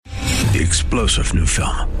The explosive new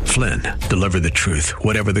film, Flynn, deliver the truth,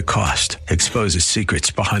 whatever the cost, exposes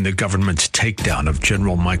secrets behind the government's takedown of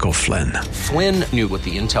General Michael Flynn. Flynn knew what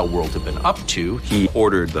the intel world had been up to. He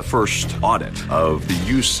ordered the first audit of the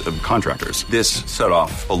use of contractors. This set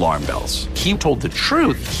off alarm bells. He told the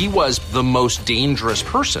truth. He was the most dangerous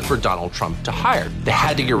person for Donald Trump to hire. They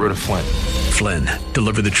had to get rid of Flynn. Flynn,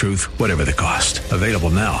 deliver the truth, whatever the cost. Available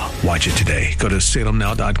now. Watch it today. Go to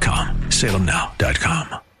salemnow.com.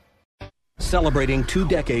 salemnow.com. Celebrating 2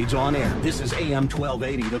 decades on air. This is AM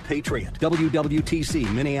 1280, The Patriot.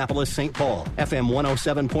 WWTC, Minneapolis, St. Paul. FM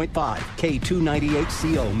 107.5,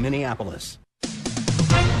 K298CO, Minneapolis.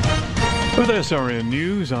 With SRN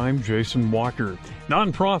News, I'm Jason Walker.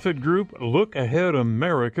 Nonprofit group Look Ahead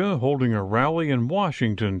America holding a rally in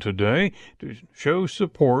Washington today to show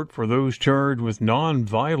support for those charged with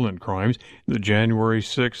nonviolent crimes in the January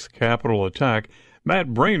 6th Capitol attack.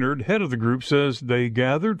 Matt Brainerd, head of the group, says they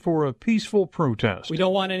gathered for a peaceful protest. We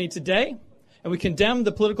don't want any today, and we condemn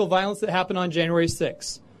the political violence that happened on January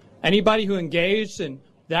 6th. Anybody who engaged in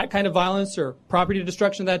that kind of violence or property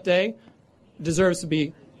destruction that day deserves to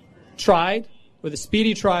be tried with a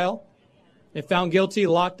speedy trial. If found guilty,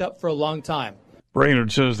 locked up for a long time.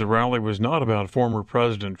 Brainerd says the rally was not about former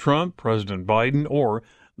President Trump, President Biden, or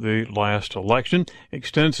the last election.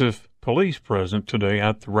 Extensive police present today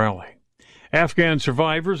at the rally. Afghan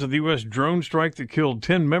survivors of the U.S. drone strike that killed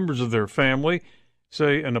 10 members of their family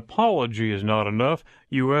say an apology is not enough.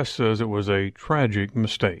 U.S. says it was a tragic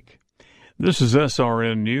mistake. This is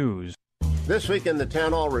SRN News. This week in the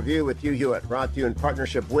Town Hall Review with Hugh Hewitt, brought to you in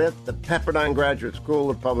partnership with the Pepperdine Graduate School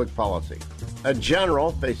of Public Policy. A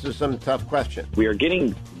general faces some tough questions. We are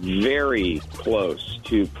getting very close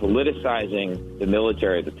to politicizing the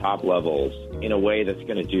military at the top levels in a way that's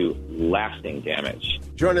going to do lasting damage.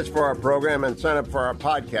 Join us for our program and sign up for our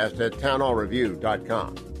podcast at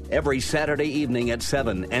townhallreview.com. Every Saturday evening at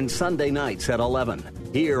 7 and Sunday nights at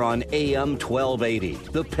 11. Here on AM 1280,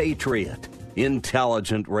 The Patriot.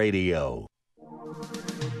 Intelligent radio.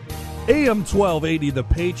 AM 1280, The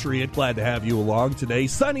Patriot. Glad to have you along today.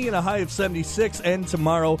 Sunny and a high of 76, and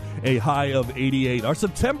tomorrow a high of 88. Our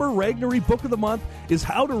September Regnery Book of the Month is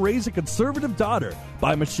How to Raise a Conservative Daughter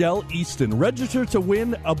by Michelle Easton. Register to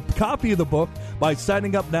win a copy of the book by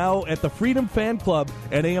signing up now at the Freedom Fan Club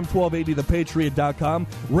at am1280thepatriot.com.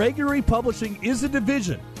 Regnery Publishing is a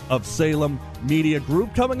division of Salem Media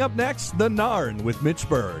Group. Coming up next, The Narn with Mitch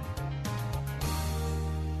Berg.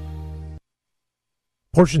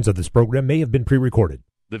 Portions of this program may have been pre-recorded.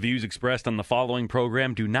 The views expressed on the following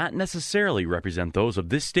program do not necessarily represent those of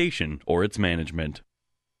this station or its management.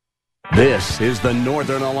 This is the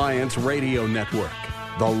Northern Alliance Radio Network,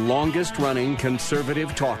 the longest-running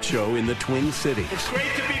conservative talk show in the Twin Cities. It's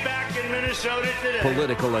great to be back in Minnesota today.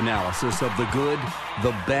 Political analysis of the good,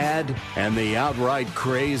 the bad, and the outright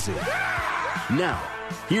crazy. Now,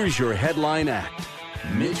 here's your headline act,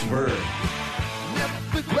 Mitch Berg.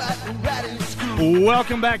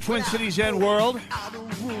 Welcome back, Twin Cities and world.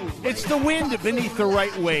 It's the wind beneath the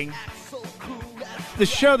right wing. The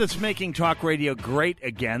show that's making talk radio great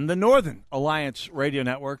again, the Northern Alliance Radio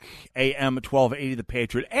Network, AM 1280, The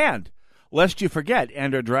Patriot, and lest you forget,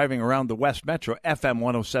 and are driving around the West Metro, FM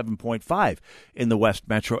 107.5 in the West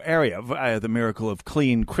Metro area via the miracle of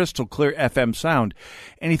clean, crystal clear FM sound.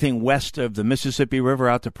 Anything west of the Mississippi River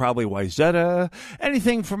out to probably Wayzata,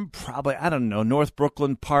 anything from probably, I don't know, North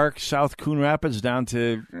Brooklyn Park, South Coon Rapids down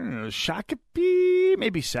to Shakopee,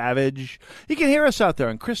 maybe Savage. You can hear us out there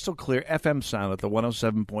on crystal clear FM sound at the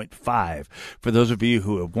 107.5. For those of you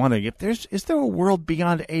who are wondering, is there a world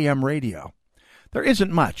beyond AM radio? There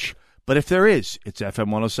isn't much. But if there is, it's FM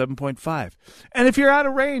 107.5. And if you're out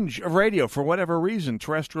of range of radio for whatever reason,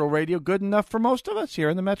 terrestrial radio, good enough for most of us here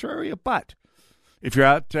in the metro area. But if you're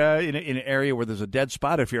out in an area where there's a dead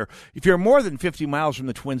spot, if you're more than 50 miles from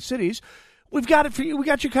the Twin Cities, we've got it for you. We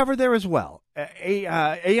got you covered there as well.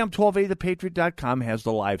 AM1280thepatriot.com has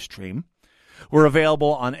the live stream. We're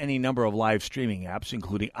available on any number of live streaming apps,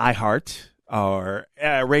 including iHeart or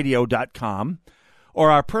radio.com, or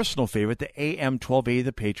our personal favorite, the AM1280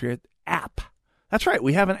 The Patriot app. That's right,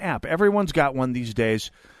 we have an app. Everyone's got one these days.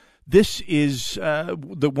 This is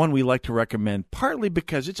the one we like to recommend, partly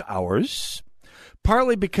because it's ours,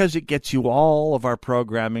 partly because it gets you all of our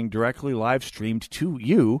programming directly live streamed to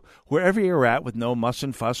you, wherever you're at, with no muss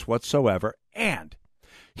and fuss whatsoever. And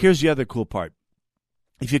here's the other cool part.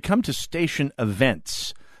 If you come to station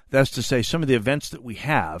events, That's to say, some of the events that we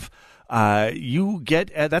have, you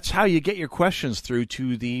get that's how you get your questions through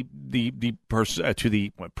to the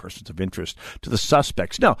persons of interest, to the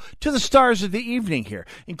suspects. No, to the stars of the evening here,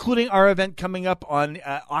 including our event coming up on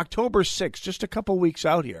October 6th, just a couple weeks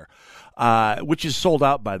out here, which is sold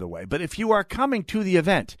out, by the way. But if you are coming to the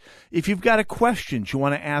event, if you've got a question you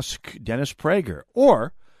want to ask Dennis Prager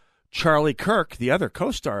or Charlie Kirk, the other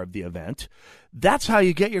co-star of the event, that's how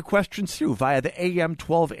you get your questions through, via the AM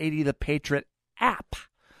 1280 The Patriot app.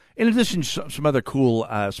 In addition to some other cool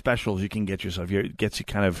specials you can get yourself. It gets you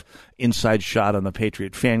kind of inside shot on the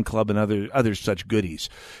Patriot Fan Club and other such goodies.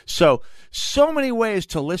 So many ways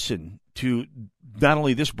to listen to not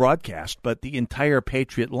only this broadcast, but the entire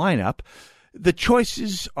Patriot lineup. The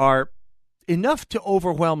choices are enough to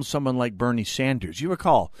overwhelm someone like Bernie Sanders. You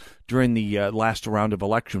recall during the last round of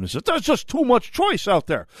election, he said, there's just too much choice out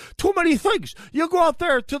there. Too many things. You go out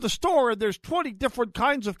there to the store and there's 20 different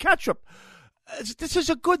kinds of ketchup. This is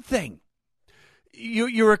a good thing.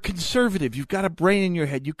 You're a conservative. You've got a brain in your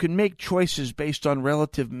head. You can make choices based on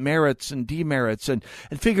relative merits and demerits and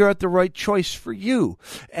figure out the right choice for you.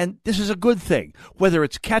 And this is a good thing. Whether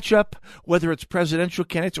it's ketchup, whether it's presidential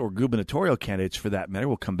candidates or gubernatorial candidates for that matter,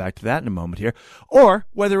 we'll come back to that in a moment here, or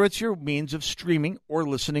whether it's your means of streaming or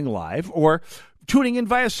listening live or tuning in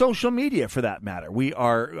via social media for that matter. We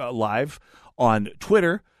are live on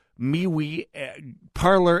Twitter, MeWe,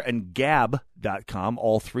 Parler, and Gab.com,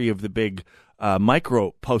 all three of the big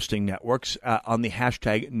micro posting networks on the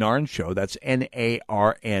hashtag Narn Show. That's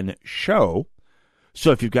NARN Show.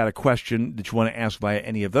 So if you've got a question that you want to ask via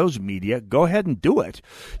any of those media, go ahead and do it.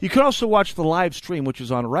 You can also watch the live stream, which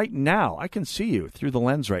is on right now. I can see you through the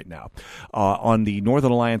lens right now on the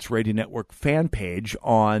Northern Alliance Radio Network fan page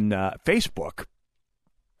on Facebook.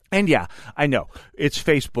 And yeah, I know it's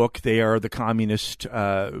Facebook. They are the communist.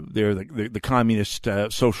 They're the communist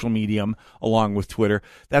social medium along with Twitter.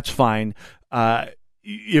 That's fine.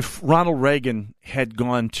 If Ronald Reagan had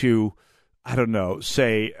gone to, I don't know,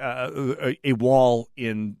 say a wall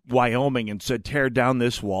in Wyoming and said, tear down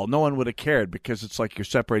this wall, no one would have cared because it's like you're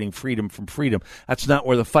separating freedom from freedom. That's not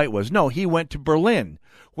where the fight was. No, he went to Berlin,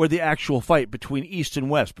 where the actual fight between East and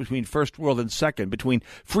West, between First World and Second, between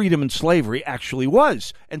freedom and slavery actually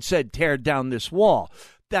was, and said, tear down this wall.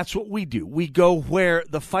 That's what we do. We go where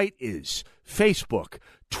the fight is. Facebook,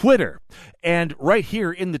 Twitter, and right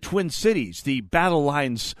here in the Twin Cities, the battle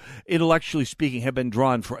lines, intellectually speaking, have been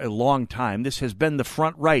drawn for a long time. This has been the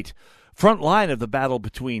front line of the battle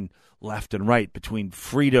between left and right, between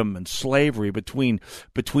freedom and slavery, between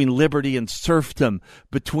liberty and serfdom,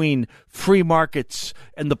 between free markets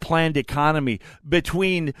and the planned economy,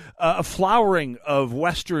 between a flowering of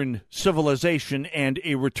Western civilization and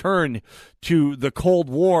a return to the Cold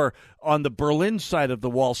War on the Berlin side of the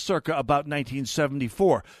wall circa about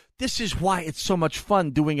 1974. This is why it's so much fun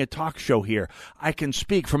doing a talk show here. I can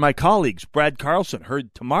speak for my colleagues. Brad Carlson,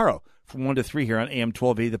 heard tomorrow from 1 to 3 here on AM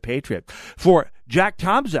 1280 The Patriot. For Jack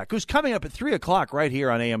Tomczak, who's coming up at 3 o'clock right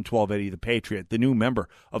here on AM 1280 The Patriot, the new member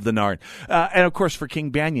of the NARN. And, of course, for King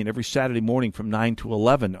Banyan every Saturday morning from 9 to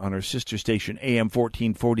 11 on our sister station, AM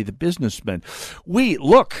 1440 The Businessman. We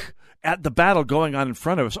look at the battle going on in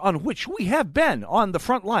front of us, on which we have been on the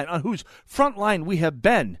front line, on whose front line we have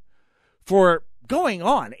been for going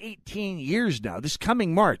on 18 years now. This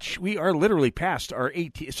coming March, we are literally past our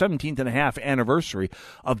 17th and a half anniversary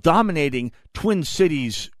of dominating Twin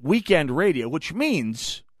Cities weekend radio, which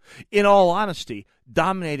means, in all honesty,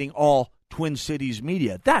 dominating all Twin Cities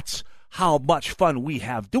media. That's how much fun we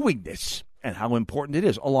have doing this and how important it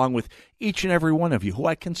is, along with each and every one of you, who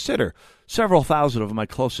I consider several thousand of my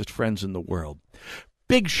closest friends in the world.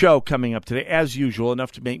 Big show coming up today, as usual,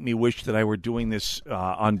 enough to make me wish that I were doing this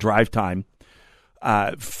on drive time.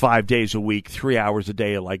 5 days a week, 3 hours a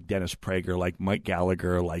day, like Dennis Prager, like Mike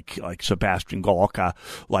Gallagher, like Sebastian Gorka,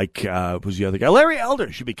 like who's the other guy? Larry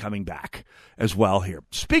Elder should be coming back as well here.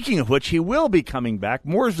 Speaking of which, he will be coming back.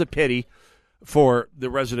 More's the pity for the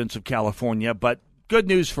residents of California, but good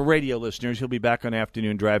news for radio listeners. He'll be back on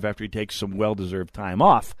Afternoon Drive after he takes some well-deserved time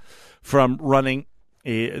off from running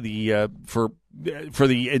for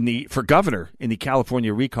governor in the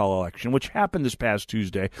California recall election, which happened this past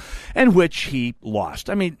Tuesday, and which he lost.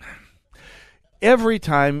 I mean, every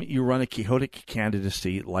time you run a quixotic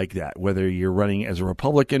candidacy like that, whether you're running as a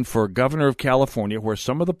Republican for governor of California, where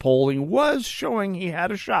some of the polling was showing he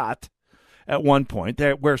had a shot at one point,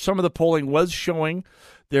 where some of the polling was showing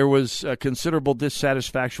there was considerable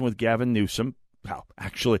dissatisfaction with Gavin Newsom. Well,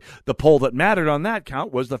 actually, the poll that mattered on that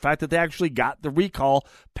count was the fact that they actually got the recall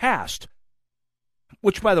passed,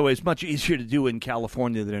 which, by the way, is much easier to do in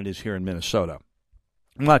California than it is here in Minnesota.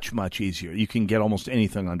 Much, much easier. You can get almost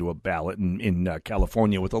anything onto a ballot in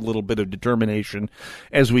California with a little bit of determination,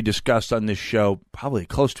 as we discussed on this show probably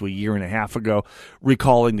close to a year and a half ago,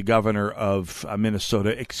 recalling the governor of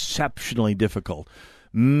Minnesota. Exceptionally difficult.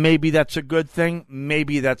 Maybe that's a good thing.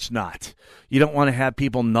 Maybe that's not. You don't want to have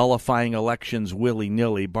people nullifying elections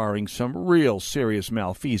willy-nilly, barring some real serious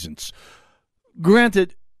malfeasance.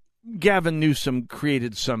 Granted, Gavin Newsom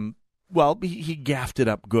created some, well, he gaffed it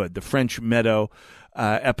up good. The French Meadow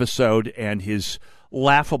episode and his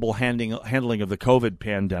laughable handling of the COVID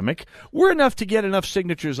pandemic were enough to get enough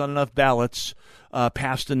signatures on enough ballots,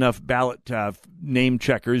 past enough ballot name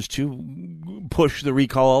checkers to push the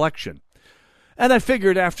recall election. And I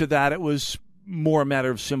figured after that it was more a matter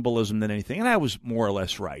of symbolism than anything, and I was more or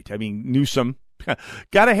less right. I mean, Newsom,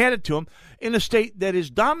 got to hand it to him, in a state that is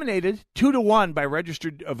dominated 2-1 by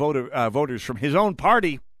registered voters from his own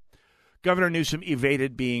party. Governor Newsom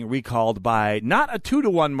evaded being recalled by not a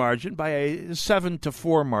 2-1 margin, by a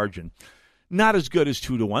 7-4 margin. Not as good as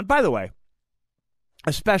 2-1. By the way,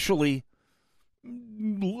 especially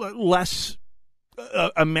less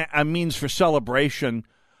a means for celebration,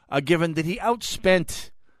 given that he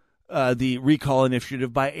outspent the recall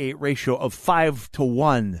initiative by a ratio of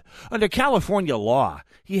 5-1. Under California law,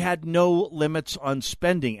 he had no limits on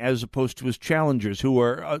spending as opposed to his challengers, who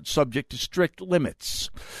are subject to strict limits.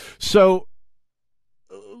 So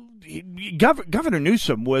Governor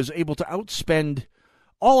Newsom was able to outspend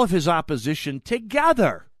all of his opposition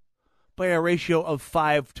together by a ratio of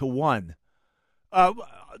 5-1.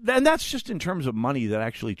 And that's just in terms of money that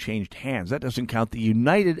actually changed hands. That doesn't count the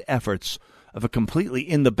united efforts of a completely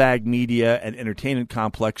in-the-bag media and entertainment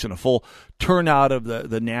complex and a full turnout of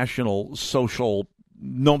the national social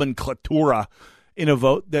nomenclatura in a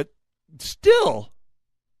vote that still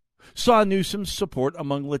saw Newsom's support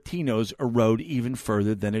among Latinos erode even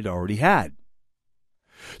further than it already had.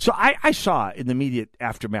 So I saw in the immediate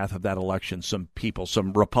aftermath of that election some people,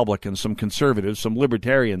 some Republicans, some conservatives, some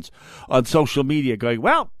libertarians on social media going,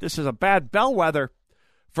 well, this is a bad bellwether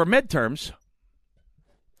for midterms.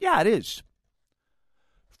 Yeah, it is.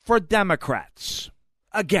 For Democrats.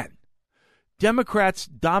 Again, Democrats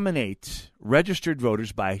dominate registered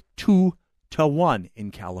voters by 2-1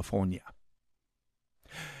 in California.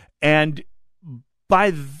 And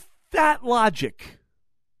by that logic,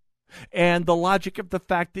 and the logic of the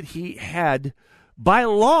fact that he had, by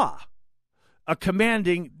law, a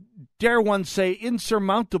commanding, dare one say,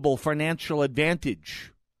 insurmountable financial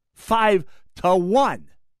advantage, 5-1,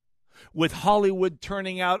 with Hollywood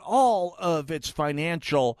turning out all of its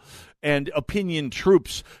financial and opinion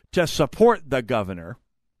troops to support the governor.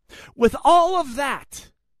 With all of that,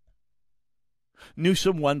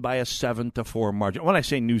 Newsom won by a 7-4 margin. When I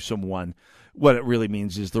say Newsom won, what it really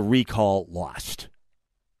means is the recall lost.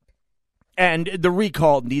 And the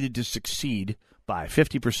recall needed to succeed by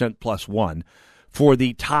 50% plus one for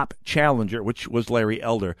the top challenger, which was Larry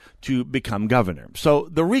Elder, to become governor. So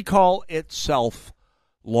the recall itself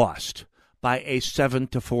lost by a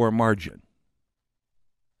 7-4 margin.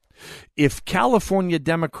 If California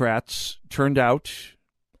Democrats turned out,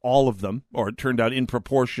 all of them, or turned out in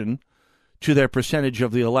proportion to their percentage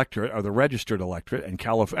of the electorate, or the registered electorate,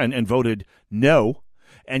 and voted no,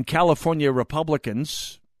 and California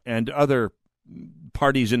Republicans and other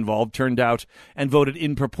parties involved turned out and voted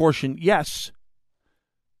in proportion yes,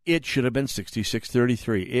 it should have been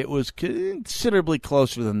 66-33. It was considerably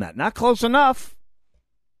closer than that. Not close enough,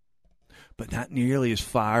 but not nearly as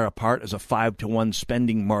far apart as a 5-1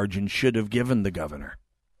 spending margin should have given the governor.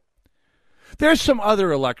 There's some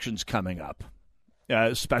other elections coming up,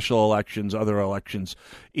 special elections, other elections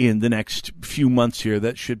in the next few months here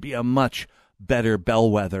that should be a much better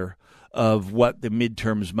bellwether of what the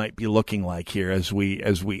midterms might be looking like here as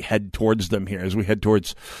we head towards them here, as we head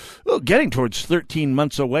towards, getting towards 13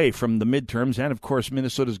 months away from the midterms and, of course,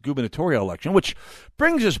 Minnesota's gubernatorial election, which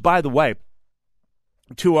brings us, by the way,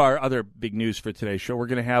 to our other big news for today's show. We're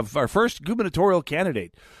going to have our first gubernatorial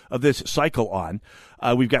candidate of this cycle on.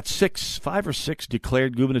 We've got 5 or 6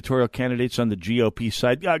 declared gubernatorial candidates on the GOP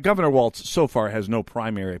side. Governor Walz so far has no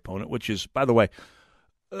primary opponent, which is, by the way,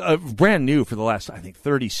 brand new for the last, I think,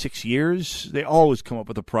 36 years. They always come up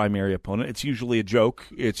with a primary opponent. It's usually a joke.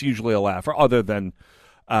 It's usually a laugher, other than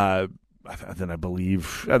I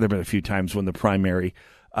believe there have been a few times when the primary,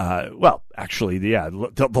 the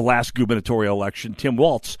last gubernatorial election, Tim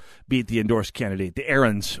Walz beat the endorsed candidate, the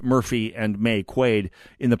Aarons, Murphy, and May Quaid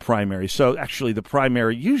in the primary. So actually the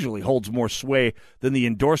primary usually holds more sway than the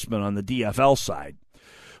endorsement on the DFL side.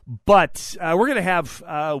 But we're going to have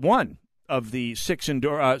one of the 6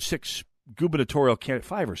 gubernatorial candidate,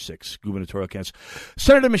 5 or 6 gubernatorial candidates.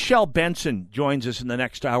 Senator Michelle Benson joins us in the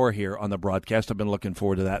next hour here on the broadcast. I've been looking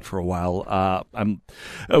forward to that for a while.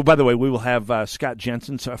 By the way, we will have Scott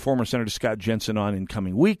Jensen, former Senator Scott Jensen, on in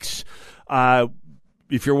coming weeks.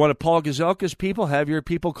 If you're one of Paul Gazelka's people, have your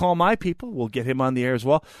people call my people. We'll get him on the air as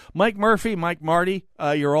well. Mike Murphy, Mike Marty,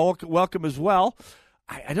 you're all welcome as well.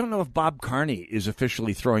 I don't know if Bob Carney is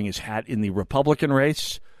officially throwing his hat in the Republican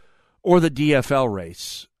race or the DFL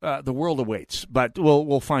race. The world awaits, but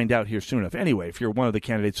we'll find out here soon enough. Anyway, if you're one of the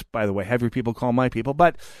candidates, by the way, have your people call my people.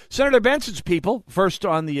 But Senator Benson's people first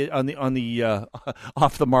on the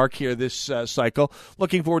off the mark here this cycle.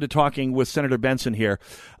 Looking forward to talking with Senator Benson here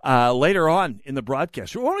later on in the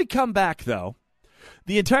broadcast. When we come back, though,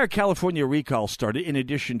 the entire California recall started in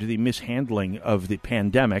addition to the mishandling of the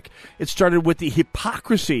pandemic. It started with the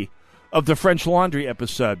hypocrisy of the French Laundry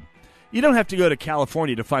episode. You don't have to go to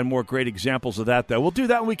California to find more great examples of that, though. We'll do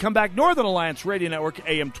that when we come back. Northern Alliance Radio Network,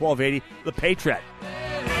 AM 1280, The Patriot.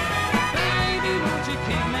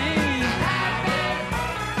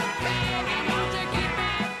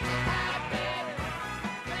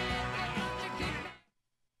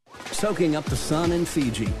 Soaking up the sun in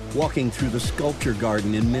Fiji, walking through the Sculpture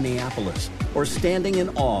Garden in Minneapolis, or standing in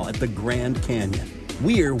awe at the Grand Canyon.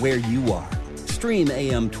 We're where you are. Stream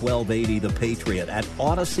AM 1280 The Patriot at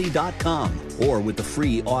Odyssey.com or with the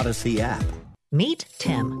free Odyssey app. Meet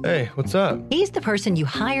Tim. Hey, what's up? He's the person you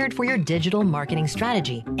hired for your digital marketing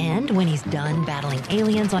strategy. And when he's done battling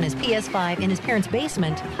aliens on his PS5 in his parents'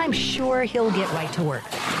 basement, I'm sure he'll get right to work.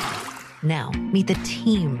 Now, meet the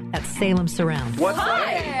team at Salem Surround. What's up?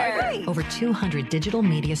 Over 200 digital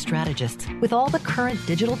media strategists with all the current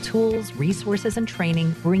digital tools, resources, and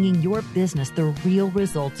training, bringing your business the real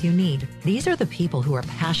results you need. These are the people who are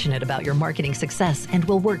passionate about your marketing success and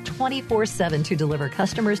will work 24/7 to deliver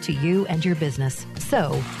customers to you and your business.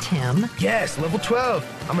 So, Tim. Yes, level 12.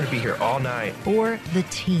 I'm going to be here all night. Or the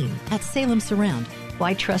team at Salem Surround.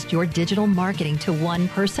 Why trust your digital marketing to one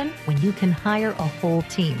person when you can hire a whole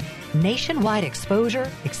team? Nationwide exposure,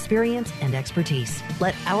 experience, and expertise.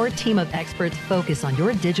 Let our team of experts focus on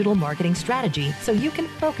your digital marketing strategy so you can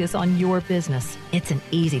focus on your business. It's an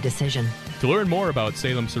easy decision. To learn more about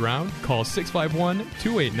Salem Surround, call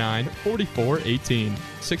 651-289-4418.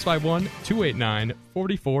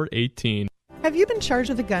 651-289-4418. Have you been charged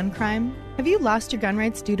with a gun crime? Have you lost your gun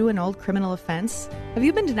rights due to an old criminal offense? Have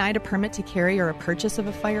you been denied a permit to carry or a purchase of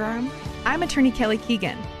a firearm? I'm attorney Kelly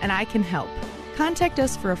Keegan, and I can help. Contact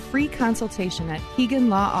us for a free consultation at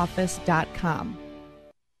KeeganLawOffice.com.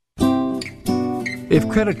 If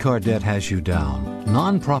credit card debt has you down,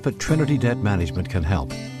 nonprofit Trinity Debt Management can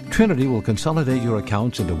help. Trinity will consolidate your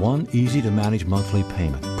accounts into one easy-to-manage monthly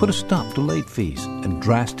payment, put a stop to late fees, and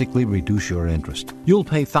drastically reduce your interest. You'll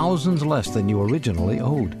pay thousands less than you originally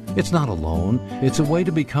owed. It's not a loan. It's a way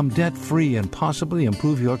to become debt-free and possibly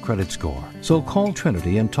improve your credit score. So call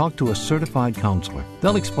Trinity and talk to a certified counselor.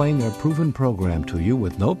 They'll explain their proven program to you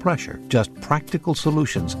with no pressure, just practical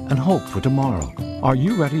solutions and hope for tomorrow. Are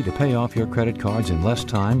you ready to pay off your credit cards in less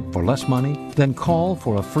time for less money? Then call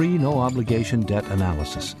for a free no-obligation debt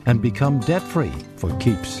analysis and become debt-free for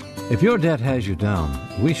keeps. If your debt has you down,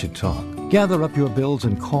 we should talk. Gather up your bills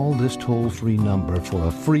and call this toll-free number for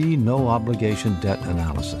a free no-obligation debt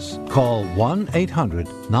analysis. Call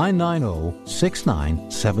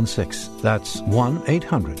 1-800-990-6976. That's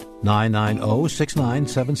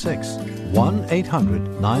 1-800-990-6976.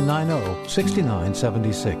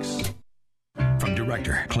 1-800-990-6976. From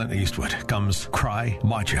director Clint Eastwood comes Cry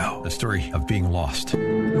Macho, the story of being lost.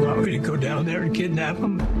 You want me to go down there and kidnap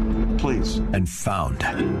him? Please. And found.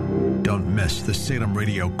 Don't miss the Salem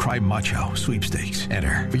Radio Cry Macho sweepstakes.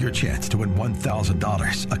 Enter for your chance to win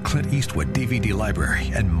 $1,000, a Clint Eastwood DVD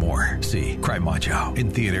library, and more. See Cry Macho in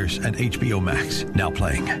theaters and HBO Max. Now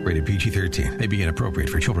playing. Rated PG-13. May be inappropriate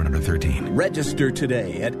for children under 13. Register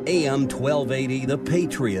today at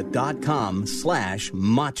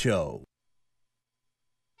am1280thepatriot.com/macho.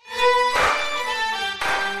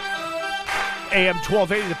 AM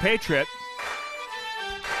 1280 The Patriot,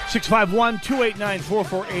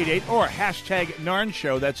 651-289-4488, or hashtag Narn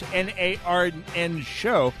Show. That's Narn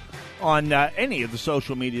Show on any of the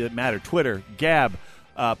social media that matter. Twitter, Gab,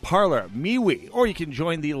 Parler, MeWe, or you can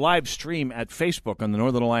join the live stream at Facebook on the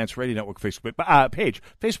Northern Alliance Radio Network Facebook page.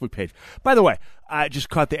 By the way, I just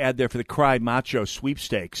caught the ad there for the Cry Macho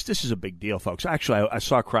sweepstakes. This is a big deal, folks. Actually, I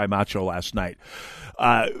saw Cry Macho last night.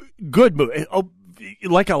 Good movie.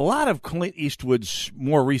 Like a lot of Clint Eastwood's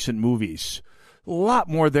more recent movies, A lot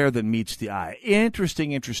more there than meets the eye.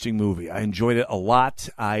 Interesting movie. I enjoyed it a lot.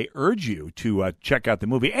 I urge you to check out the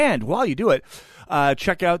movie. And while you do it,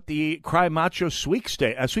 check out the Cry Macho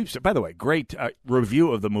sweepstakes. By the way, great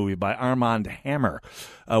review of the movie by Armand Hammer,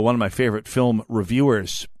 one of my favorite film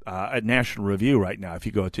reviewers at National Review right now. If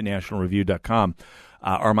you go to nationalreview.com,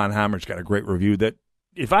 Armand Hammer's got a great review that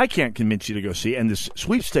if I can't convince you to go see, and this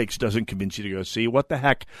sweepstakes doesn't convince you to go see, what the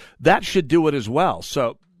heck? That should do it as well.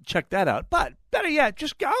 So check that out. But better yet,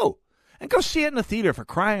 just go. And go see it in the theater, for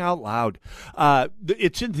crying out loud.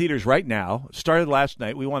 It's in theaters right now. Started last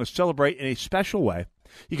night. We want to celebrate in a special way.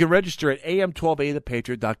 You can register at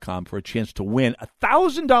am1280thepatriot.com for a chance to win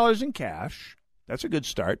 $1,000 in cash. That's a good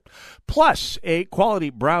start. Plus a quality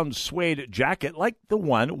brown suede jacket like the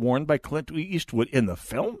one worn by Clint Eastwood in the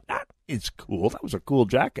film. That is cool. That was a cool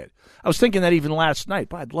jacket. I was thinking that even last night.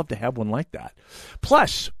 But I'd love to have one like that.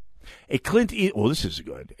 Plus a this is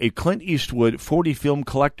good. A Clint Eastwood 40 Film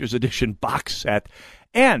Collector's Edition box set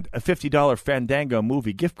and a $50 Fandango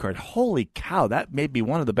movie gift card. Holy cow, that may be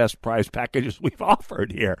one of the best prize packages we've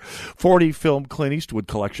offered here. 40 Film Clint Eastwood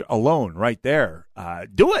collection alone right there.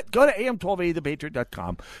 Do it. Go to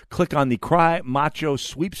am1280thepatriot.com. Click on the Cry Macho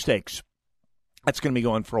sweepstakes. That's going to be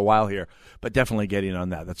going for a while here, but definitely get in on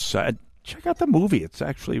that. That's check out the movie. It's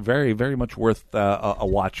actually very, very much worth a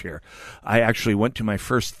watch here. I actually went to my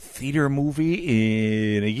first theater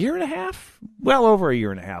movie in a year and a half, well over a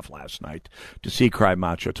year and a half last night to see Cry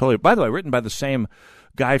Macho. Totally. By the way, written by the same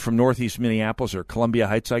guy from Northeast Minneapolis, or Columbia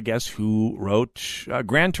Heights, I guess, who wrote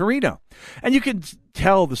Gran Torino. And you can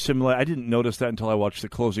tell the similar. I didn't notice that until I watched the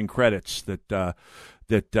closing credits that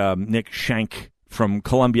Nick Schenk from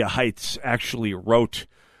Columbia Heights actually wrote.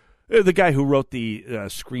 The guy who wrote the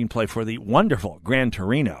screenplay for the wonderful Gran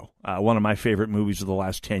Torino, one of my favorite movies of the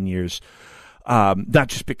last 10 years. Not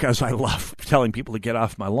just because I love telling people to get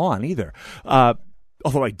off my lawn either,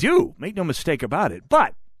 although I do, make no mistake about it.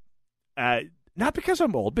 But not because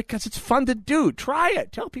I'm old, because it's fun to do. Try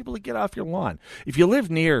it. Tell people to get off your lawn. If you live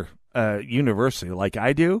near university like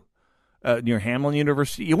I do, near Hamlin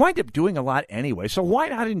University, you wind up doing a lot anyway, so why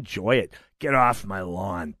not enjoy it? Get off my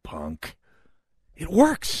lawn, punk. It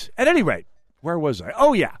works. At any rate, where was I?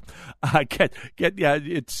 Oh, yeah.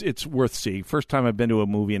 It's worth seeing. First time I've been to a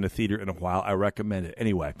movie in a theater in a while. I recommend it.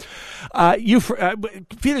 Anyway,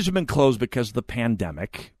 theaters have been closed because of the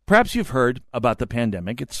pandemic. Perhaps you've heard about the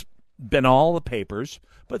pandemic. It's been all the papers,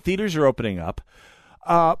 but theaters are opening up.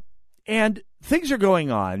 And things are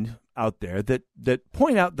going on out there that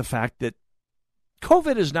point out the fact that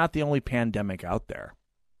COVID is not the only pandemic out there.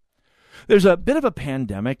 There's a bit of a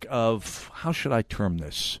pandemic of, how should I term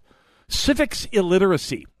this, civics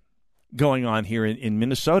illiteracy going on here in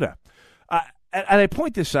Minnesota. And I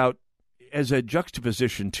point this out as a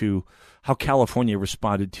juxtaposition to how California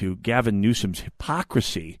responded to Gavin Newsom's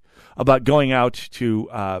hypocrisy about going out to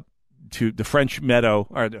the French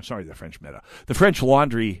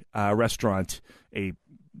Laundry restaurant, a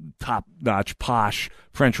top-notch, posh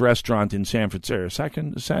French restaurant in San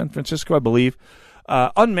Francisco, I believe.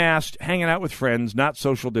 Unmasked, hanging out with friends, not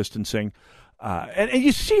social distancing. And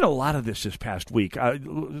you've seen a lot of this past week.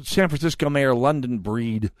 San Francisco Mayor London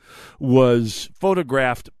Breed was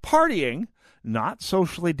photographed partying, not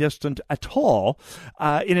socially distant at all,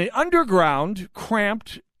 in an underground,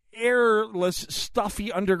 cramped, airless,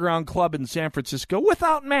 stuffy underground club in San Francisco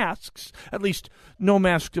without masks. At least no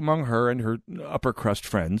masks among her and her upper crust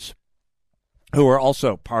friends, who are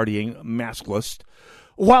also partying maskless,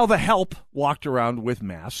 while the help walked around with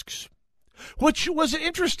masks, which was an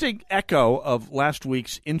interesting echo of last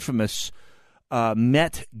week's infamous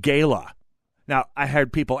Met Gala. Now, I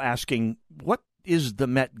heard people asking, what is the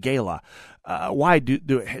Met Gala? Why do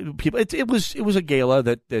people? It was a gala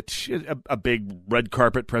that's a big red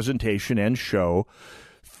carpet presentation and show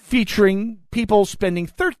featuring people spending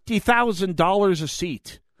 $30,000 a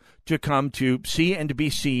seat to come to see and to be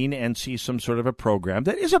seen and see some sort of a program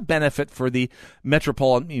that is a benefit for the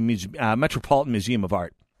Metropolitan Museum of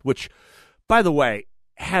Art, which, by the way,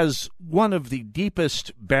 has one of the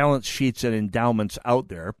deepest balance sheets and endowments out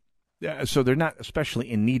there. So they're not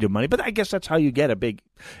especially in need of money, but I guess that's how you get a big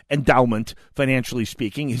endowment, financially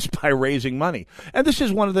speaking, is by raising money. And this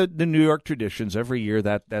is one of the New York traditions. Every year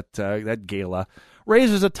that gala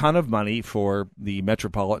raises a ton of money for the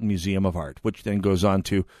Metropolitan Museum of Art, which then goes on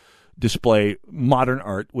to display modern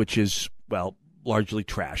art, which is, well, largely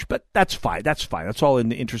trash. But that's fine. That's fine. That's all in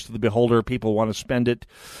the interest of the beholder. People want to spend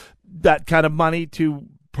that kind of money to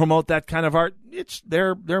promote that kind of art. It's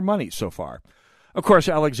their money so far. Of course,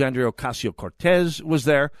 Alexandria Ocasio-Cortez was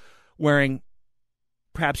there wearing,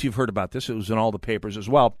 perhaps you've heard about this, it was in all the papers as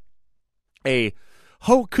well, a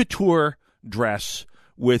haute couture dress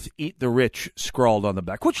with "Eat the Rich" scrawled on the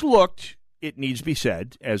back, which looked, it needs to be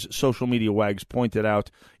said, as social media wags pointed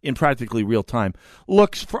out in practically real time,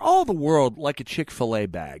 looks for all the world like a Chick-fil-A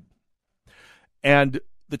bag. And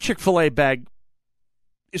the Chick-fil-A bag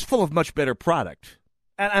is full of much better product.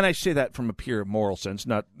 And I say that from a pure moral sense,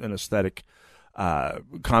 not an aesthetic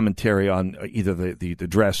commentary on either the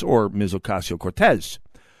dress or Ms. Ocasio-Cortez.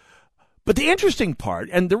 But the interesting part,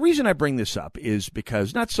 and the reason I bring this up, is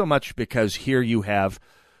because, not so much because here you have,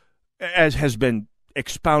 as has been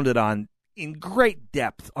expounded on in great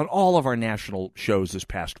depth on all of our national shows this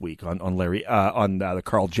past week, on the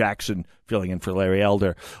Carl Jackson filling in for Larry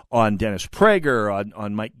Elder, on Dennis Prager,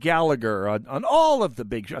 on Mike Gallagher, on all of the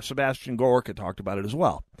big shows. Sebastian Gorka talked about it as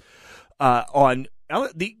well. On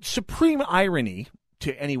the supreme irony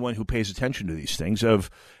to anyone who pays attention to these things of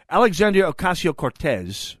Alexandria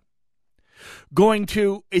Ocasio-Cortez going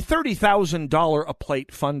to a $30,000 a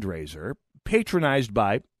plate fundraiser patronized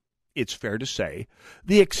by, it's fair to say,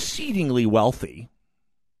 the exceedingly wealthy.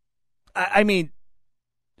 I mean,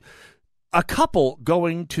 a couple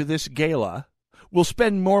going to this gala will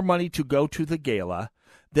spend more money to go to the gala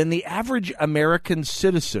than the average American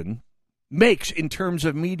citizen makes in terms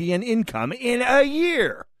of median income in a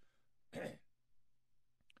year.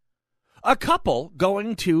 A couple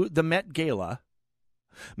going to the Met Gala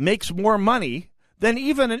makes more money than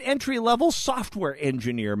even an entry-level software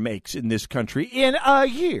engineer makes in this country in a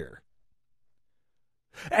year.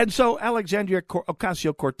 And so Alexandria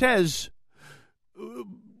Ocasio-Cortez,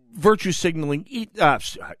 virtue signaling,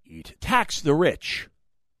 tax the rich.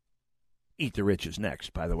 Eat the rich is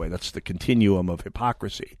next, by the way. That's the continuum of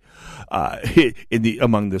hypocrisy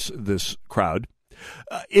among this crowd.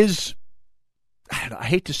 Is, I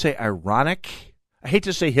hate to say ironic. I hate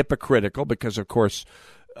to say hypocritical, because of course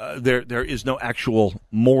there is no actual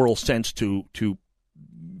moral sense to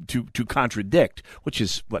contradict, which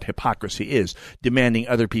is what hypocrisy is: demanding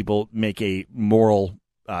other people make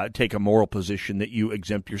take a moral position that you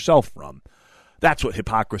exempt yourself from. That's what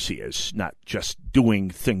hypocrisy is, not just doing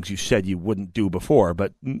things you said you wouldn't do before,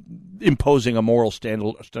 but imposing a moral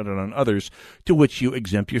standard on others to which you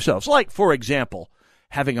exempt yourselves. Like, for example,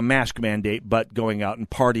 having a mask mandate but going out and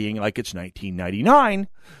partying like it's 1999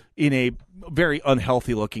 in a very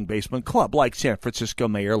unhealthy-looking basement club, like San Francisco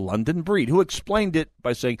Mayor London Breed, who explained it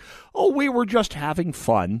by saying, "Oh, we were just having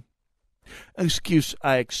fun." An excuse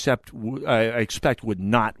I expect would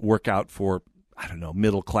not work out for, I don't know,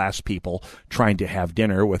 middle-class people trying to have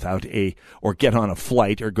dinner or get on a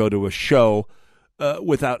flight or go to a show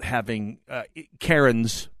without having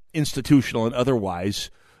Karens, institutional and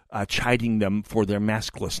otherwise, chiding them for their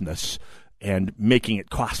masklessness and making it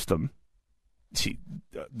cost them. See,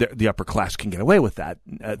 the upper class can get away with that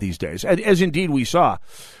these days, as indeed we saw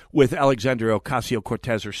with Alexandria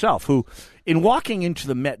Ocasio-Cortez herself, who, in walking into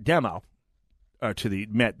the Met to the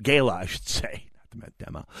Met Gala, I should say, not the Met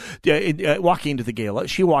Demo, walking into the gala,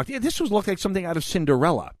 looked like something out of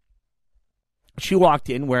Cinderella. She walked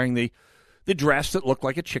in wearing the dress that looked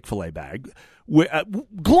like a Chick-fil-A bag,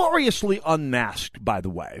 gloriously unmasked, by the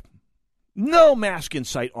way. No mask in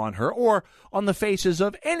sight on her or on the faces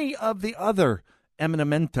of any of the other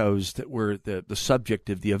eminentos that were the subject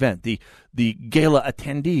of the event, the gala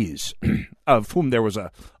attendees, of whom there was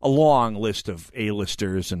a long list of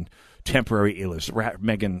A-listers and temporary A-listers.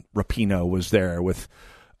 Megan Rapinoe was there with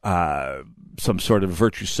some sort of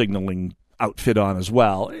virtue signaling outfit on as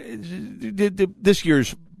well. This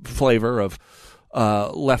year's flavor of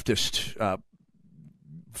leftist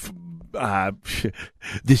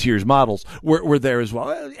this year's models were there as well.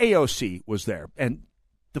 AOC was there. And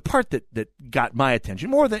the part that got my attention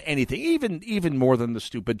more than anything, even more than the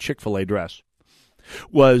stupid Chick-fil-A dress,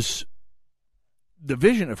 was the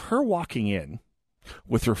vision of her walking in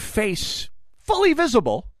with her face fully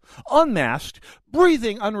visible, unmasked,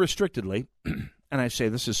 breathing unrestrictedly. And I say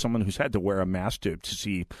this is someone who's had to wear a mask to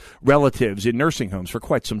see relatives in nursing homes for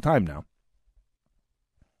quite some time now.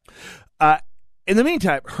 In the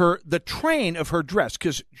meantime, the train of her dress,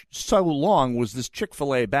 because so long was this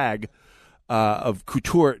Chick-fil-A bag of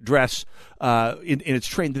couture dress in its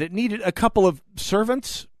train, that it needed a couple of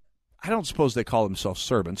servants. I don't suppose they call themselves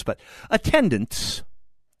servants, but attendants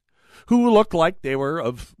who looked like they were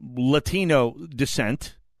of Latino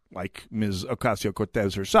descent, like Ms.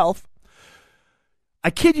 Ocasio-Cortez herself. I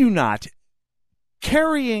kid you not,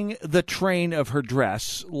 carrying the train of her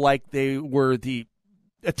dress like they were the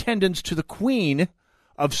attendants to the Queen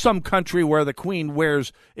of some country where the Queen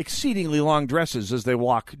wears exceedingly long dresses as they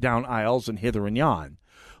walk down aisles and hither and yon,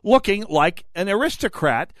 looking like an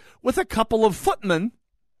aristocrat with a couple of footmen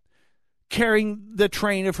carrying the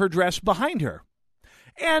train of her dress behind her.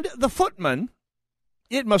 And the footmen,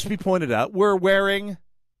 it must be pointed out, were wearing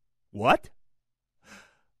what?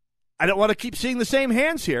 I don't want to keep seeing the same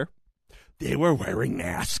hands here. They were wearing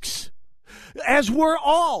masks, as were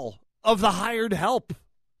all of the hired help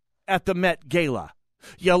at the Met Gala.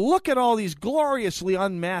 You look at all these gloriously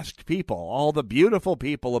unmasked people, all the beautiful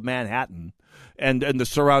people of Manhattan and the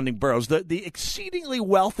surrounding boroughs, the exceedingly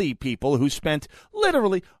wealthy people who spent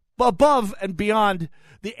literally above and beyond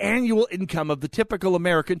the annual income of the typical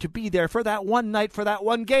American to be there for that one night, for that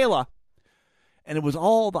one gala. And it was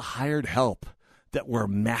all the hired help that were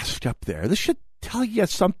masked up there. This should tell you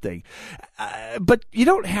something. But you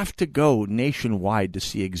don't have to go nationwide to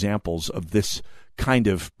see examples of this kind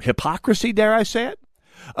of hypocrisy, dare I say it?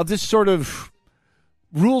 Of this sort of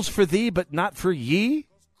rules for thee, but not for ye?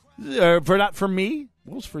 Not for me?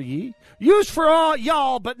 Rules for ye? Used for all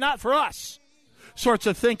y'all, but not for us. Sorts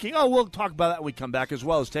of thinking. Oh, we'll talk about that when we come back, as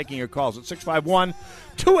well as taking your calls at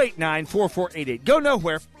 651-289-4488. Go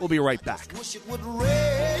nowhere. We'll be right back. Wish it would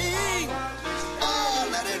rain. Oh,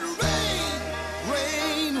 let it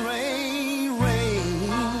rain, rain, rain, rain.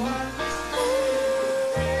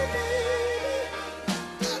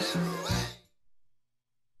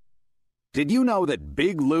 Did you know that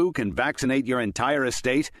Big Lou can vaccinate your entire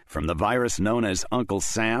estate from the virus known as Uncle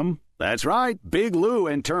Sam? That's right. Big Lou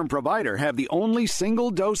and Term Provider have the only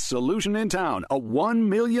single-dose solution in town, a $1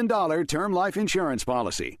 million term life insurance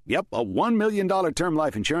policy. Yep, a $1 million term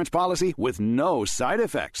life insurance policy with no side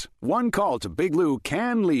effects. One call to Big Lou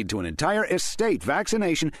can lead to an entire estate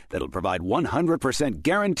vaccination that'll provide 100%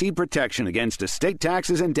 guaranteed protection against estate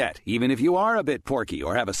taxes and debt, even if you are a bit porky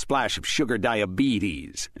or have a splash of sugar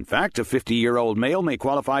diabetes. In fact, a 50-year-old male may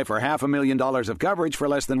qualify for $500,000 of coverage for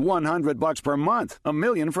less than $100 per month, $1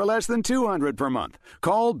 million for less than $200 per month.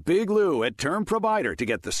 Call Big Lou at Term Provider to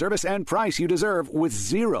get the service and price you deserve with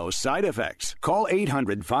zero side effects. Call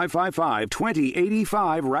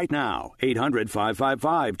 800-555-2085 right now.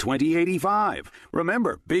 800-555-2085.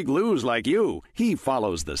 Remember, Big Lou's like you. He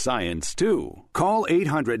follows the science, too. Call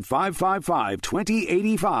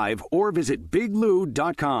 800-555-2085 or visit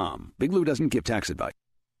biglou.com. Big Lou doesn't give tax advice.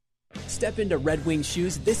 Step into Red Wing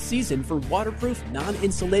Shoes this season for waterproof,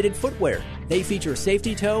 non-insulated footwear. They feature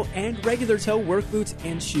safety toe and regular toe work boots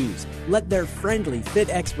and shoes. Let their friendly fit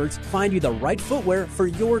experts find you the right footwear for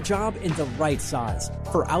your job in the right size.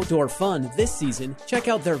 For outdoor fun this season, check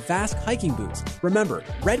out their Vask hiking boots. Remember,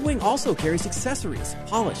 Red Wing also carries accessories,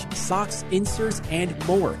 polish, socks, inserts, and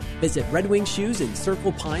more. Visit Red Wing Shoes in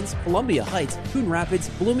Circle Pines, Columbia Heights, Coon Rapids,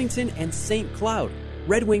 Bloomington, and St. Cloud.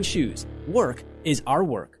 Red Wing Shoes. Work is our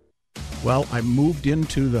work. Well, I moved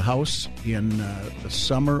into the house in the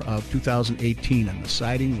summer of 2018, and the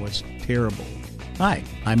siding was terrible. Hi,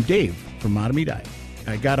 I'm Dave from Matamidi.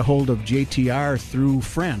 I got a hold of JTR through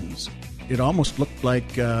friends. It almost looked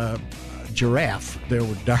like a giraffe. There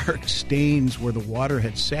were dark stains where the water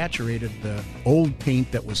had saturated the old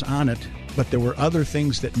paint that was on it, but there were other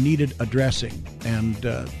things that needed addressing, and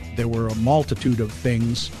there were a multitude of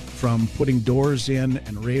things, from putting doors in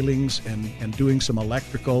and railings and doing some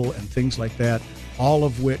electrical and things like that, all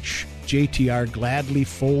of which JTR gladly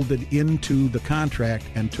folded into the contract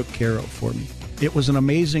and took care of for me. It was an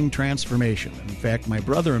amazing transformation. In fact, my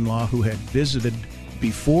brother-in-law, who had visited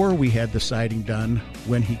before we had the siding done,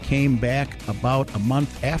 when he came back about a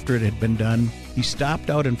month after it had been done, he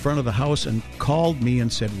stopped out in front of the house and called me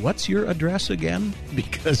and said, "What's your address again?"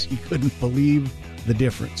 Because he couldn't believe the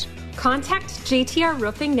difference. Contact JTR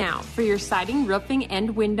Roofing now for your siding, roofing,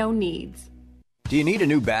 and window needs. Do you need a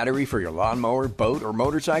new battery for your lawnmower, boat, or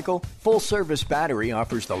motorcycle? Full Service Battery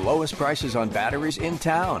offers the lowest prices on batteries in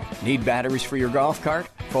town. Need batteries for your golf cart?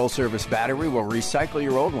 Full Service Battery will recycle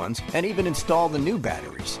your old ones and even install the new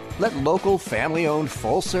batteries. Let local, family-owned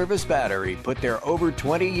Full Service Battery put their over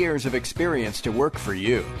 20 years of experience to work for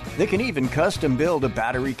you. They can even custom build a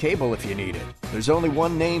battery cable if you need it. There's only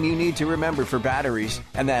one name you need to remember for batteries,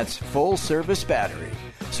 and that's Full Service Battery.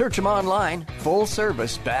 Search them online, Full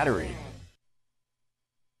Service Battery.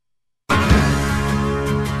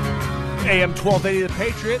 AM 1280 The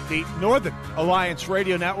Patriot, the Northern Alliance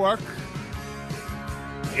Radio Network.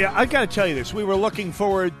 Yeah, I got to tell you this. We were looking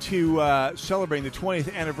forward to celebrating the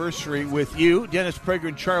 20th anniversary with you, Dennis Prager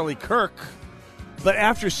and Charlie Kirk. But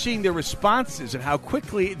after seeing their responses and how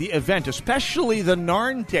quickly the event, especially the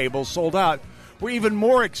Narn table, sold out, we're even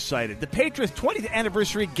more excited. The Patriots 20th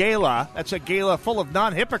Anniversary Gala, that's a gala full of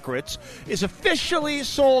non-hypocrites, is officially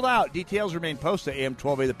sold out. Details remain posted at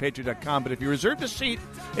am1280thepatriot.com. But if you reserve a seat,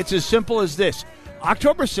 it's as simple as this.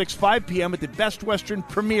 October 6th, 5 p.m. at the Best Western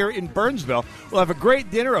Premiere in Burnsville. We'll have a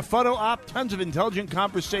great dinner, a photo op, tons of intelligent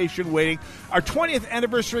conversation waiting. Our 20th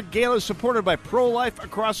anniversary gala is supported by Pro-Life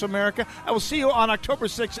Across America. I will see you on October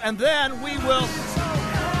 6th, and then we will...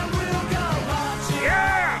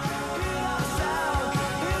 Yeah!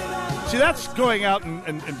 See, that's going out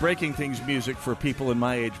and breaking things music for people in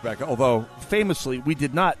my age back. Although, famously, we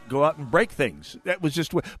did not go out and break things. That was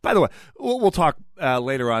just... By the way, we'll talk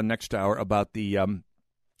later on next hour about the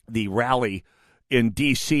rally in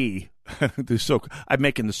D.C., I'm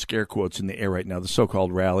making the scare quotes in the air right now, the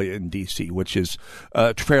so-called rally in D.C., which is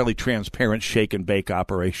a fairly transparent shake-and-bake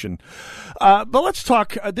operation. But let's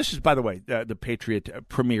talk, this is, by the way, the Patriot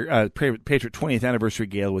Patriot 20th Anniversary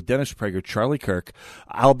Gala with Dennis Prager, Charlie Kirk.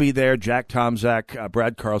 I'll be there, Jack Tomczak,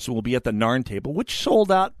 Brad Carlson will be at the Narn table, which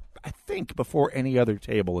sold out, I think, before any other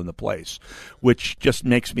table in the place, which just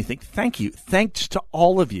makes me think, thank you. Thanks to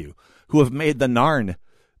all of you who have made the Narn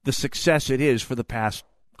the success it is for the past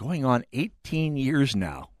going on 18 years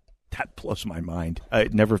now. That blows my mind.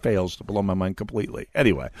 It never fails to blow my mind completely.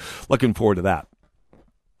 Anyway, looking forward to that.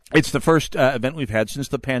 It's the first event we've had since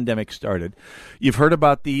the pandemic started. You've heard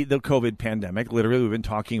about the COVID pandemic. Literally, we've been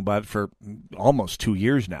talking about it for almost 2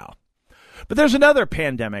 years now. But there's another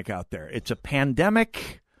pandemic out there. It's a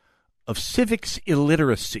pandemic of civics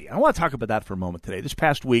illiteracy. I want to talk about that for a moment today. This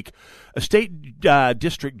past week, a state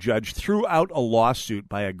district judge threw out a lawsuit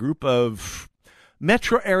by a group of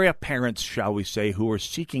metro area parents, shall we say, who were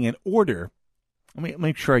seeking an order. Let me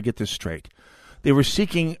make sure I get this straight. They were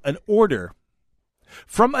seeking an order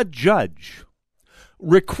from a judge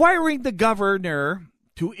requiring the governor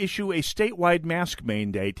to issue a statewide mask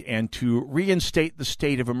mandate and to reinstate the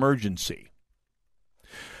state of emergency.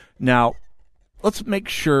 Now, let's make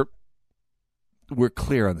sure we're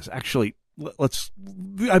clear on this. Actually,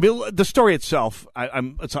 the story itself,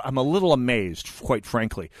 I'm a little amazed, quite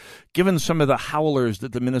frankly, given some of the howlers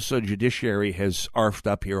that the Minnesota judiciary has arfed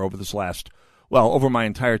up here over over my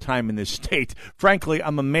entire time in this state. Frankly,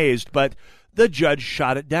 I'm amazed, but the judge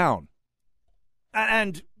shot it down.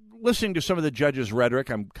 And listening to some of the judge's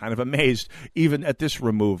rhetoric, I'm kind of amazed even at this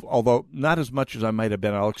remove, although not as much as I might have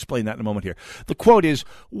been. I'll explain that in a moment here. The quote is,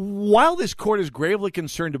 while this court is gravely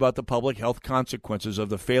concerned about the public health consequences of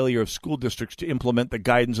the failure of school districts to implement the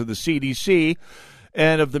guidance of the CDC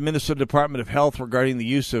and of the Minnesota Department of Health regarding the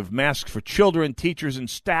use of masks for children, teachers,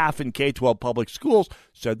 and staff in K-12 public schools,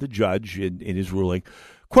 said the judge in his ruling,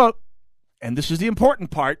 quote, and this is the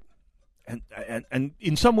important part, and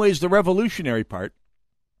in some ways the revolutionary part,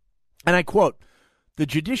 and I quote, the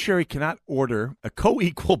judiciary cannot order a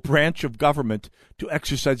co-equal branch of government to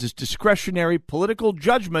exercise its discretionary political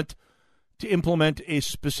judgment to implement a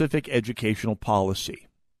specific educational policy.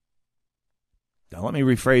 Now, let me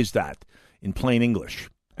rephrase that in plain English.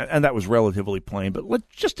 And that was relatively plain, but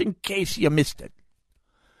just in case you missed it.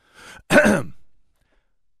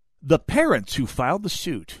 The parents who filed the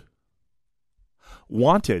suit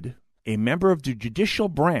wanted a member of the judicial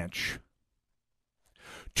branch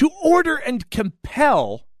to order and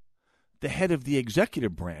compel the head of the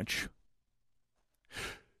executive branch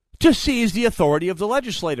to seize the authority of the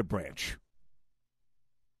legislative branch,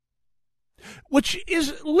 which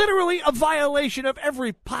is literally a violation of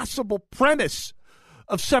every possible premise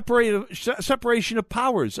of separation of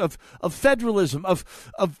powers, of federalism, of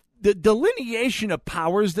the delineation of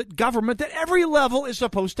powers that government at every level is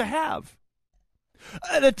supposed to have.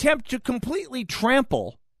 An attempt to completely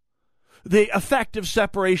trample the effective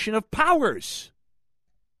separation of powers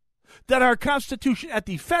that our Constitution at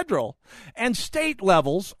the federal and state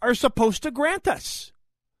levels are supposed to grant us.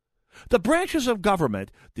 The branches of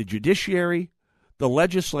government, the judiciary, the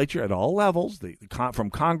legislature at all levels,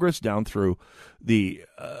 from Congress down through the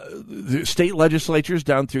state legislatures,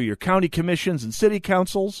 down through your county commissions and city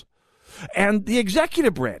councils, and the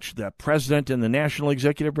executive branch, the president and the national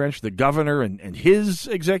executive branch, the governor and his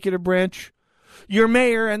executive branch, your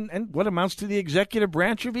mayor, and what amounts to the executive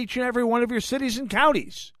branch of each and every one of your cities and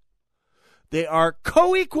counties. They are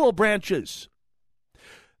co-equal branches.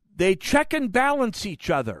 They check and balance each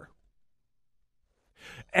other.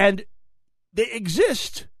 And they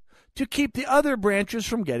exist to keep the other branches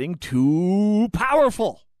from getting too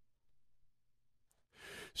powerful.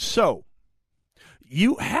 So,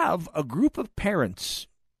 you have a group of parents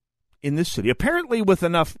in this city, apparently with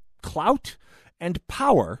enough clout and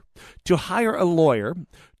power to hire a lawyer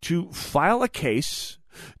to file a case,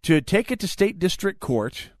 to take it to state district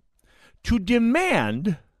court, to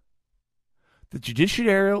demand the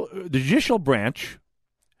judicial branch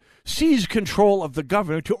seize control of the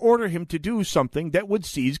governor to order him to do something that would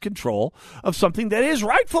seize control of something that is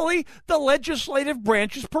rightfully the legislative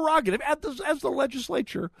branch's prerogative, as the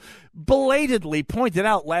legislature belatedly pointed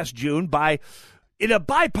out last June in a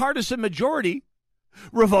bipartisan majority,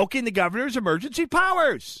 revoking the governor's emergency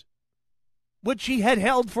powers, which he had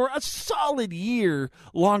held for a solid year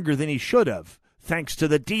longer than he should have, thanks to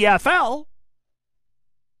the DFL.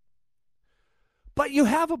 But you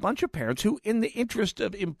have a bunch of parents who, in the interest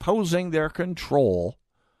of imposing their control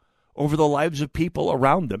over the lives of people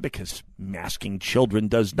around them, because masking children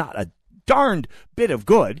does not a darned bit of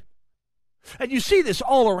good, and you see this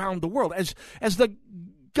all around the world, as the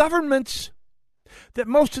governments that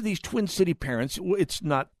most of these Twin City parents, it's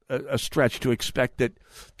not a stretch to expect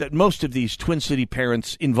that most of these Twin City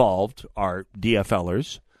parents involved are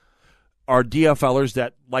DFLers,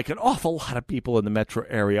 that, like an awful lot of people in the metro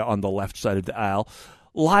area on the left side of the aisle,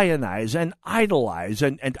 lionize and idolize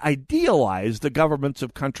and idealize the governments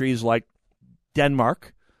of countries like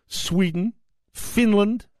Denmark, Sweden,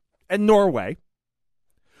 Finland, and Norway,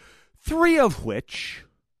 three of which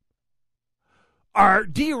are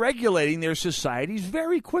deregulating their societies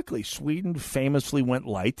very quickly. Sweden famously went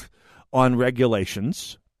light on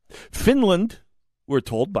regulations. Finland, we're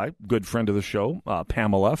told by a good friend of the show,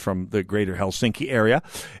 Pamela from the greater Helsinki area,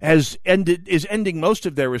 is ending most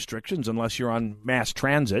of their restrictions unless you're on mass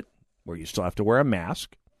transit, where you still have to wear a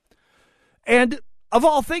mask. And of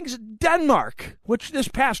all things, Denmark, which this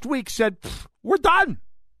past week said, we're done.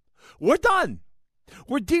 We're done.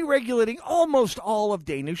 We're deregulating almost all of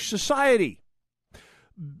Danish society,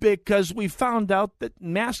 because we found out that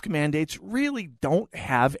mask mandates really don't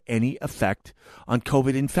have any effect on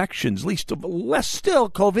COVID infections, less still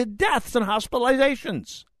COVID deaths and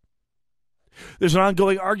hospitalizations. There's an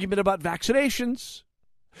ongoing argument about vaccinations,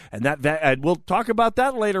 and we'll talk about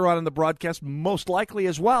that later on in the broadcast, most likely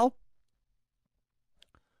as well.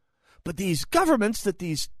 But these governments that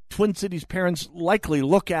these Twin Cities parents likely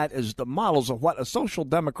look at as the models of what a social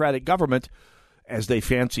democratic government, as they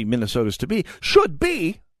fancy Minnesota's to be, should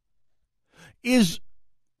be, is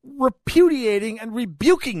repudiating and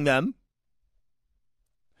rebuking them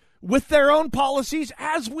with their own policies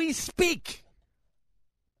as we speak.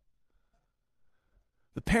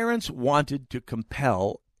 The parents wanted to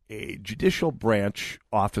compel a judicial branch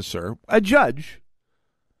officer, a judge,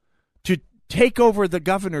 to take over the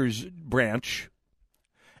governor's branch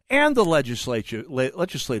and the legislature's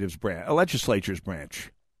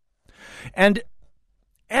branch. And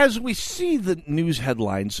as we see the news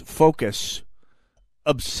headlines focus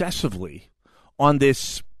obsessively on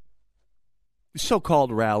this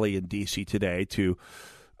so-called rally in D.C. today to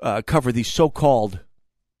cover the so-called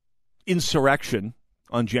insurrection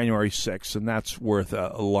on January 6th, and that's worth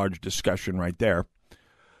a large discussion right there.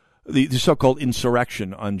 The so-called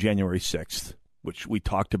insurrection on January 6th, which we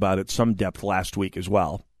talked about at some depth last week as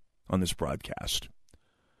well on this broadcast.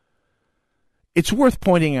 It's worth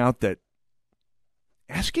pointing out that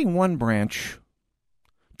asking one branch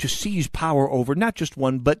to seize power over not just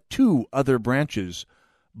one, but two other branches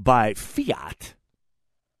by fiat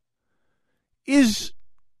is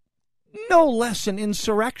no less an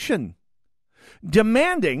insurrection.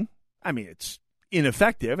 Demanding, it's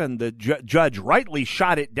ineffective, and the judge rightly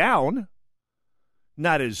shot it down,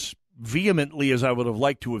 not as vehemently as I would have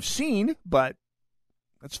liked to have seen, but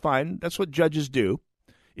that's fine. That's what judges do,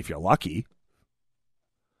 if you're lucky.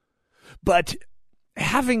 But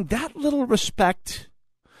having that little respect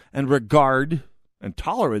and regard and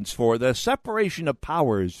tolerance for the separation of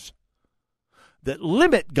powers that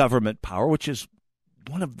limit government power, which is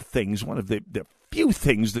one of the few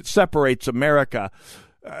things that separates America,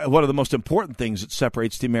 one of the most important things that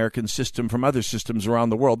separates the American system from other systems around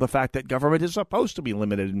the world, the fact that government is supposed to be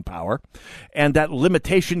limited in power, and that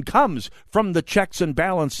limitation comes from the checks and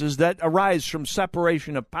balances that arise from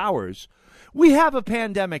separation of powers. We have a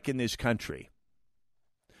pandemic in this country.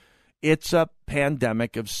 It's a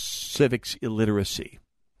pandemic of civics illiteracy.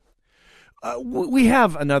 We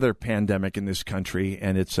have another pandemic in this country,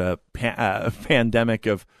 and it's a pandemic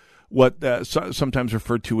of what sometimes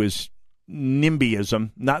referred to as NIMBYism,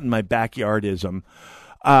 not in my backyardism,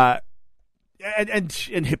 and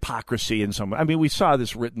hypocrisy in some way. We saw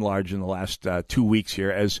this written large in the last 2 weeks here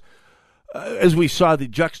as we saw the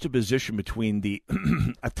juxtaposition between the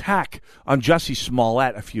attack on Jussie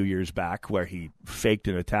Smollett a few years back, where he faked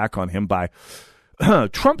an attack on him by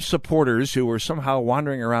Trump supporters who were somehow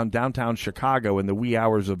wandering around downtown Chicago in the wee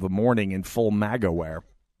hours of the morning in full MAGA wear,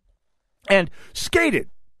 and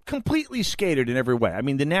completely skated in every way.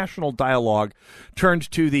 The national dialogue turned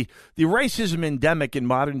to the racism endemic in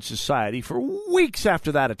modern society for weeks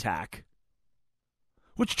after that attack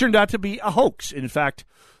which turned out to be a hoax. In fact,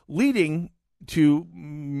 leading to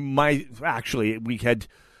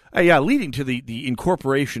leading to the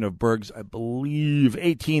incorporation of Berg's, I believe,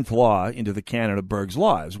 18th law into the canon of Berg's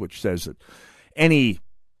laws, which says that any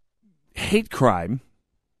hate crime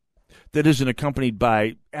that isn't accompanied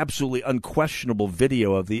by absolutely unquestionable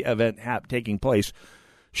video of the event taking place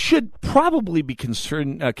should probably be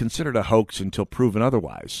considered a hoax until proven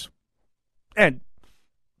otherwise. And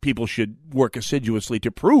people should work assiduously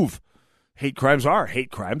to prove hate crimes are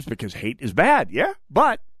hate crimes, because hate is bad, yeah?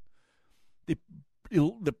 But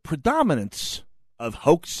the predominance of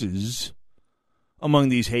hoaxes among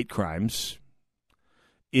these hate crimes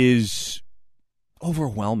is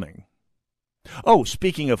overwhelming. Oh,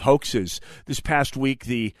 speaking of hoaxes, this past week,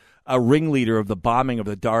 the ringleader of the bombing of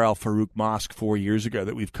the Dar al-Farouk Mosque 4 years ago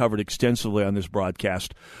that we've covered extensively on this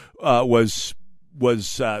broadcast was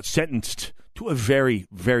sentenced to a very,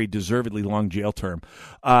 very deservedly long jail term.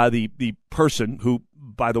 The person who,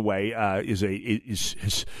 by the way,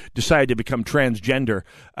 has decided to become transgender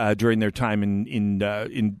during their time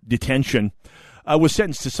in detention, was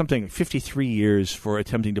sentenced to something like 53 years for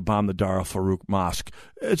attempting to bomb the Dar al-Farouk Mosque.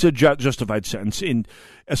 It's a justified sentence in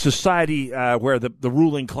a society where the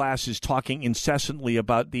ruling class is talking incessantly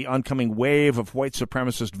about the oncoming wave of white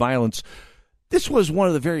supremacist violence. This was one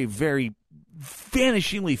of the very, very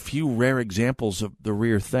vanishingly few rare examples of the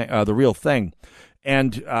real thing.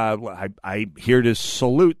 And I'm here to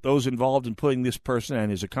salute those involved in putting this person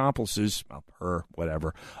and his accomplices,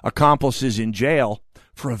 accomplices in jail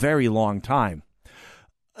for a very long time.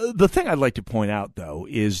 The thing I'd like to point out, though,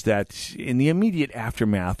 is that in the immediate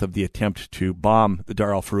aftermath of the attempt to bomb the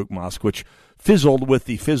Dar al-Farouk Mosque, which fizzled with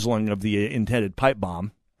the fizzling of the intended pipe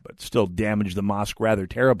bomb, but still damaged the mosque rather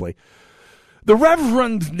terribly, the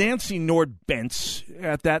Reverend Nancy Nord-Bentz,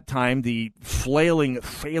 at that time the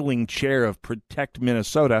failing chair of Protect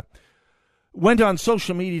Minnesota, went on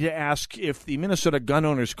social media to ask if the Minnesota Gun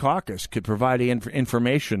Owners Caucus could provide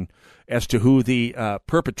information as to who the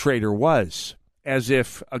perpetrator was, as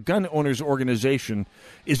if a gun owners organization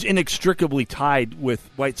is inextricably tied with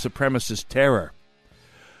white supremacist terror.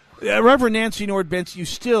 Reverend Nancy Nord-Bentz, you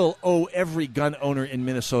still owe every gun owner in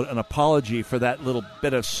Minnesota an apology for that little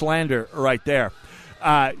bit of slander right there.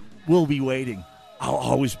 We'll be waiting. I'll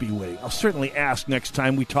always be waiting. I'll certainly ask next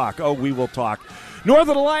time we talk. Oh, we will talk.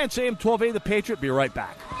 Northern Alliance, AM 1280, The Patriot. Be right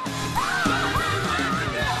back.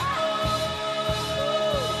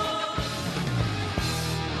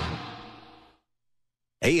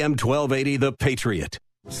 AM 1280, The Patriot.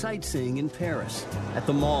 Sightseeing in Paris, at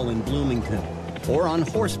the mall in Bloomington, or on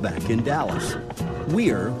horseback in Dallas.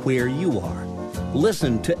 We're where you are.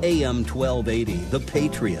 Listen to AM 1280, The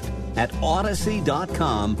Patriot, at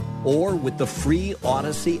Odyssey.com or with the free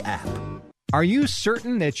Odyssey app. Are you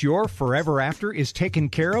certain that your forever after is taken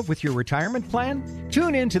care of with your retirement plan?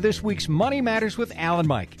 Tune in to this week's Money Matters with Al and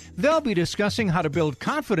Mike. They'll be discussing how to build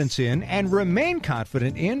confidence in and remain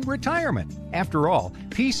confident in retirement. After all,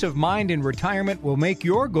 peace of mind in retirement will make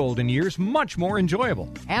your golden years much more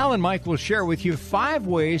enjoyable. Al and Mike will share with you 5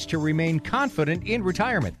 ways to remain confident in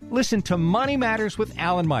retirement. Listen to Money Matters with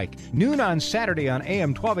Al and Mike, noon on Saturday on AM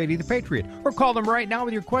 1280 The Patriot, or call them right now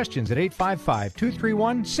with your questions at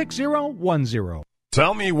 855-231-6010.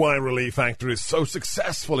 Tell me why Relief Factor is so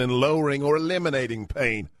successful in lowering or eliminating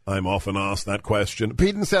pain. I'm often asked that question.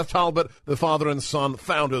 Pete and Seth Talbot, the father and son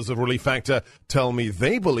founders of Relief Factor, tell me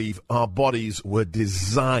they believe our bodies were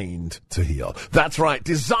designed to heal. That's right,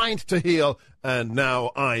 designed to heal. And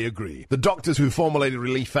now I agree. The doctors who formulated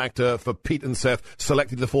Relief Factor for Pete and Seth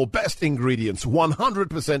selected the 4 best ingredients,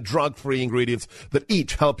 100% drug-free ingredients that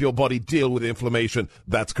each help your body deal with inflammation.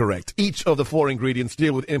 That's correct. Each of the 4 ingredients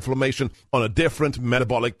deal with inflammation on a different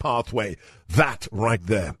metabolic pathway. That right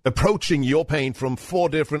there. Approaching your pain from 4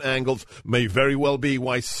 different angles may very well be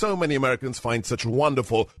why so many Americans find such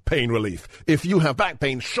wonderful pain relief. If you have back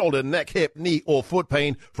pain, shoulder, neck, hip, knee, or foot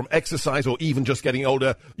pain from exercise or even just getting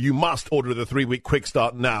older, you must order the 3-week quick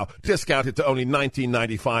start now. Discounted to only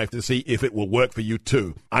 $19.95 to see if it will work for you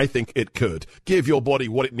too. I think it could. Give your body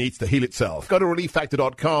what it needs to heal itself. Go to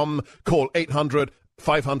ReliefFactor.com. Call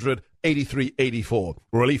 800-500-8384.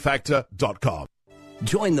 ReliefFactor.com.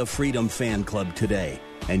 Join the Freedom Fan Club today,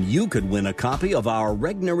 and you could win a copy of our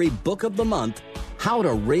Regnery Book of the Month, How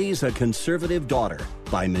to Raise a Conservative Daughter,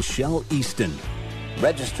 by Michelle Easton.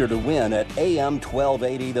 Register to win at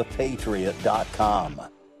am1280thepatriot.com.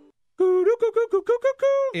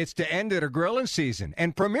 It's the end of the grilling season,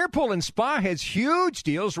 and Premier Pool and Spa has huge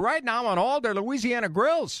deals right now on all their Louisiana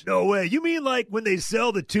grills. No way. You mean like when they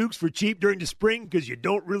sell the toques for cheap during the spring because you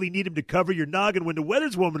don't really need them to cover your noggin when the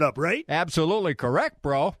weather's warming up, right? Absolutely correct,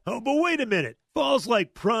 bro. Oh, but wait a minute. Fall's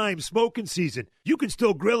like prime smoking season. You can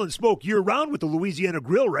still grill and smoke year-round with the Louisiana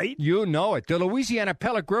Grill, right? You know it. The Louisiana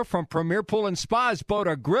Pellet Grill from Premier Pool and Spa is both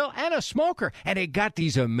a grill and a smoker. And they got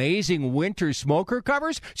these amazing winter smoker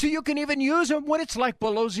covers, so you can even use them when it's like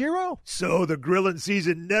below zero. So the grilling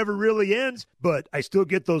season never really ends, but I still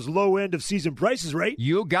get those low end of season prices, right?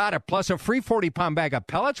 You got it. Plus a free 40-pound bag of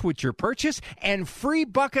pellets with your purchase and free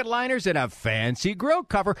bucket liners and a fancy grill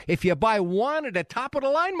cover if you buy one of the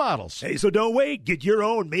top-of-the-line models. Hey, so don't wait. Get your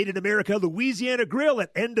own made-in-America Louisiana Grill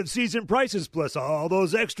at end-of-season prices, plus all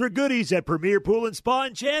those extra goodies at Premier Pool and Spa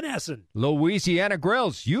in Chanhassen. Louisiana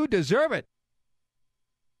Grills, you deserve it.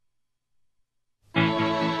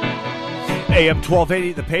 AM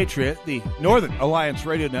 1280, The Patriot, the Northern Alliance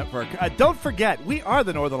Radio Network. Don't forget, we are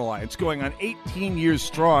the Northern Alliance, going on 18 years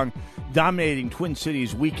strong, dominating Twin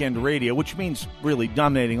Cities weekend radio, which means really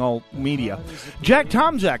dominating all media. Jack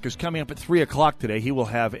Tomczak is coming up at 3 o'clock today. He will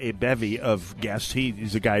have a bevy of guests.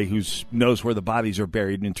 He's a guy who knows where the bodies are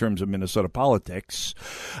buried in terms of Minnesota politics.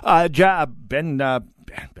 Ben,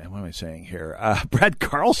 what am I saying here? Brad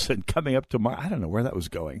Carlson coming up tomorrow. I don't know where that was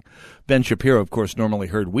going. Ben Shapiro, of course, normally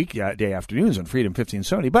heard weekday afternoons on Freedom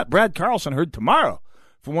 1570, but Brad Carlson heard tomorrow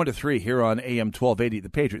from 1 to 3 here on AM 1280, The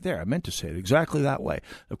Patriot. There, I meant to say it exactly that way.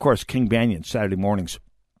 Of course, King Banyan, Saturday mornings,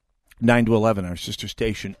 9 to 11, our sister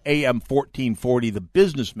station, AM 1440, The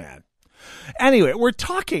Businessman. Anyway, we're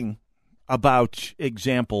talking about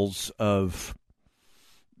examples of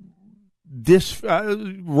this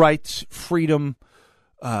rights, freedom,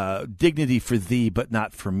 dignity for thee, but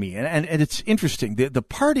not for me. And it's interesting. The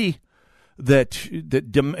party that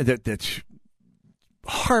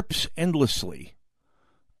harps endlessly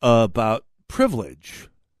about privilege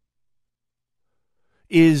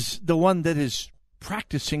is the one that is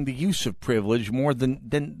practicing the use of privilege more than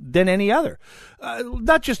any other.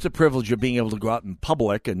 Not just the privilege of being able to go out in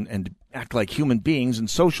public and act like human beings and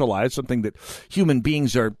socialize, something that human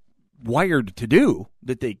beings are wired to do,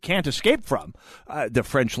 that they can't escape from. The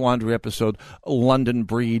French Laundry episode, London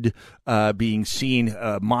Breed being seen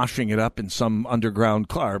moshing it up in some underground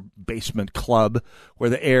basement club where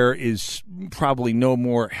the air is probably no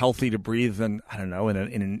more healthy to breathe than, I don't know,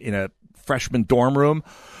 in a freshman dorm room.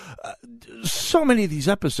 So many of these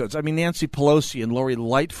episodes. I mean, Nancy Pelosi and Lori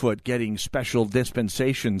Lightfoot getting special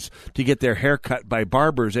dispensations to get their hair cut by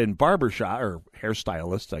barbers in barbershop, or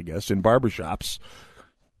hairstylists, I guess, in barbershops.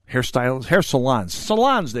 Hairstylists, hair salons.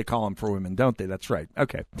 Salons, they call them for women, don't they? That's right.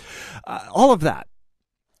 Okay. All of that.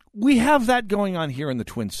 We have that going on here in the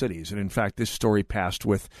Twin Cities. And in fact, this story passed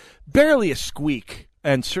with barely a squeak,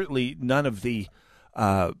 and certainly none of the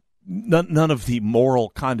moral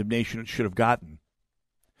condemnation it should have gotten.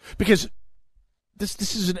 Because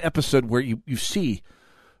this is an episode where you see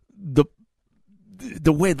the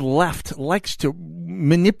way the left likes to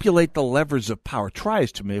manipulate the levers of power,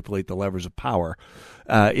 tries to manipulate the levers of power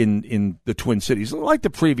in the Twin Cities, like the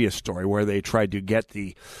previous story where they tried to get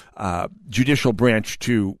the judicial branch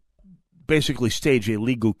to basically stage a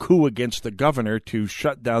legal coup against the governor to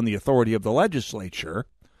shut down the authority of the legislature,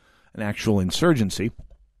 an actual insurgency,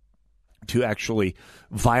 to actually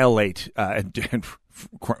violate and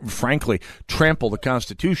frankly trample the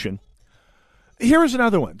Constitution. Here's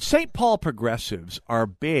another one. St. Paul progressives are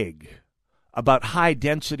big about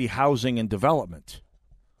high-density housing and development.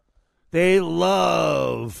 They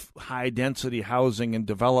love high-density housing and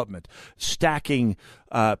development, stacking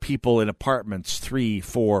people in apartments 3,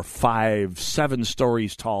 4, 5, 7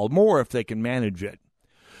 stories tall, more if they can manage it.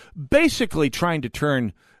 Basically trying to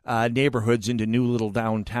turn neighborhoods into new little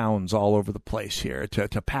downtowns all over the place here,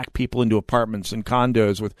 to pack people into apartments and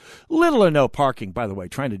condos with little or no parking, by the way,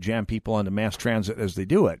 trying to jam people onto mass transit as they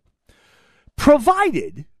do it,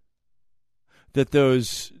 provided that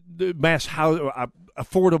those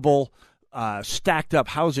affordable, stacked-up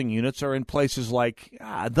housing units are in places like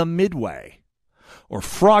the Midway or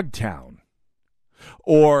Frogtown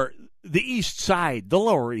or the East Side, the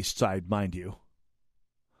Lower East Side, mind you.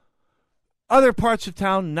 Other parts of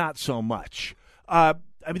town, not so much.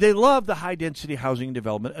 They love the high-density housing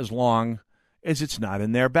development as long as it's not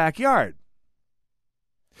in their backyard,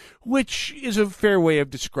 which is a fair way of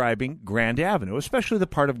describing Grand Avenue, especially the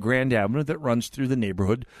part of Grand Avenue that runs through the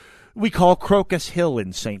neighborhood we call Crocus Hill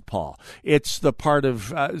in St. Paul. It's the part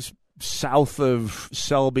of south of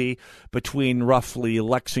Selby between roughly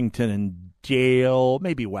Lexington and Dale,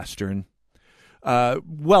 maybe Western. Along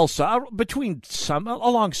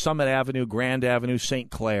Summit Avenue, Grand Avenue, St.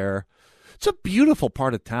 Clair. It's a beautiful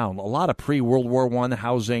part of town. A lot of pre-World War I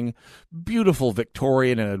housing, beautiful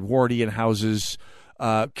Victorian and Edwardian houses,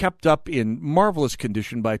 kept up in marvelous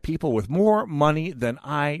condition by people with more money than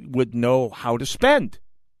I would know how to spend.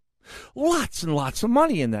 Lots and lots of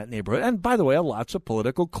money in that neighborhood. And by the way, lots of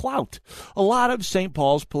political clout. A lot of St.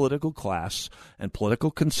 Paul's political class and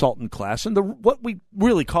political consultant class, and what we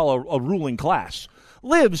really call a ruling class,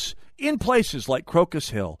 lives in places like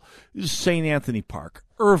Crocus Hill, St. Anthony Park,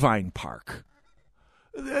 Irvine Park,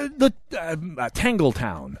 the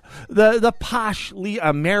Tangletown, the posh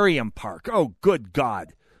Merriam Park. Oh, good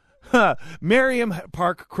God. Merriam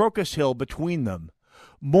Park, Crocus Hill, between them.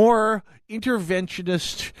 More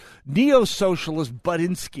interventionist, neo-socialist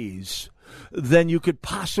Budinskis than you could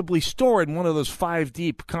possibly store in one of those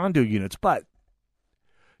 5-deep condo units. But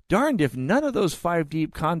darned if none of those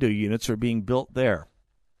 5-deep condo units are being built there.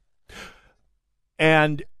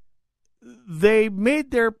 And they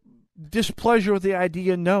made their displeasure with the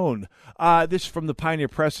idea known. This from the Pioneer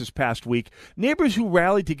Press this past week. Neighbors who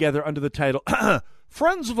rallied together under the title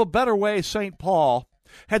Friends of a Better Way St. Paul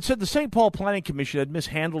had said the St. Paul Planning Commission had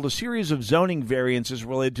mishandled a series of zoning variances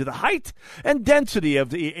related to the height and density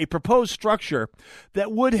of a proposed structure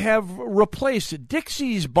that would have replaced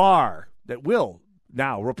Dixie's Bar, that will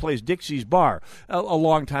now replace Dixie's Bar, a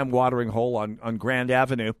longtime watering hole on Grand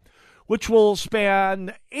Avenue, which will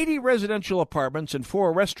span 80 residential apartments and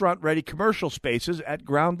 4 restaurant-ready commercial spaces at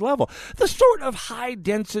ground level. The sort of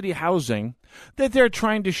high-density housing that they're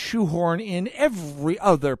trying to shoehorn in every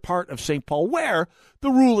other part of St. Paul where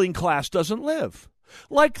the ruling class doesn't live.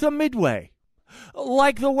 Like the Midway,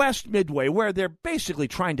 like the West Midway, where they're basically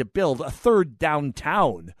trying to build a third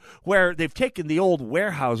downtown, where they've taken the old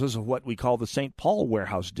warehouses of what we call the St. Paul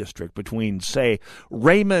Warehouse District between, say,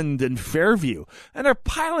 Raymond and Fairview, and are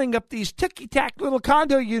piling up these ticky-tack little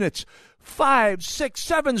condo units, 5, 6,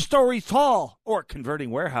 7 stories tall, or converting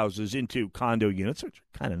warehouses into condo units, which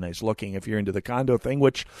are kind of nice looking if you're into the condo thing,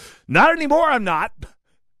 which not anymore, I'm not.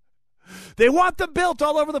 They want them built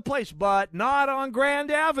all over the place, but not on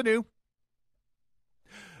Grand Avenue.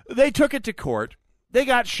 They took it to court. They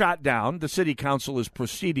got shot down. The city council is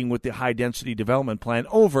proceeding with the high-density development plan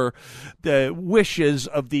over the wishes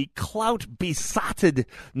of the clout-besotted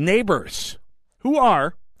neighbors, who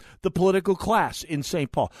are the political class in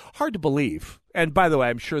St. Paul. Hard to believe. And by the way,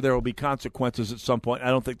 I'm sure there will be consequences at some point. I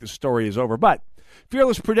don't think the story is over. But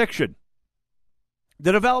fearless prediction.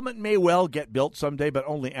 The development may well get built someday, but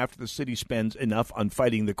only after the city spends enough on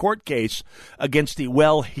fighting the court case against the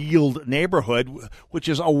well-heeled neighborhood, which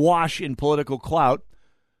is awash in political clout,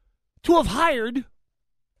 to have hired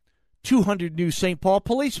 200 new St. Paul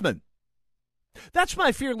policemen. That's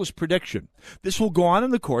my fearless prediction. This will go on in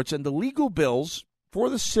the courts, and the legal bills for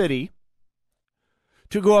the city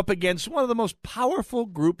to go up against one of the most powerful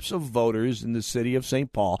groups of voters in the city of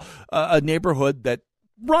St. Paul, a neighborhood that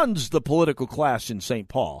runs the political class in St.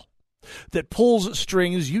 Paul, that pulls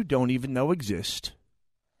strings you don't even know exist,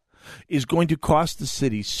 is going to cost the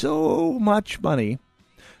city so much money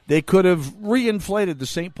they could have reinflated the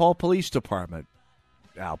St. Paul Police Department.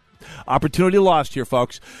 Now, opportunity lost here,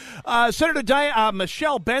 folks. Senator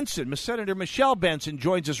Michelle Benson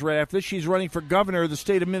joins us right after this. She's running for governor of the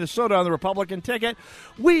state of Minnesota on the Republican ticket.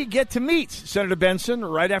 We get to meet Senator Benson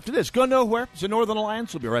right after this. Go nowhere. It's the Northern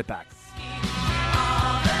Alliance. We'll be right back.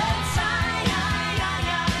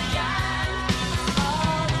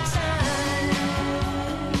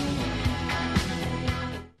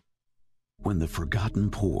 When the forgotten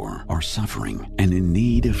poor are suffering and in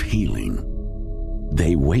need of healing,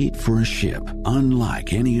 they wait for a ship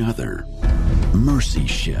unlike any other. Mercy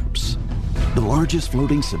Ships, the largest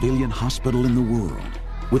floating civilian hospital in the world,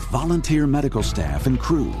 with volunteer medical staff and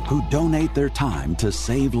crew who donate their time to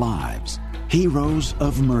save lives. Heroes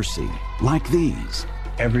of Mercy, like these.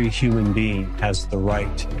 Every human being has the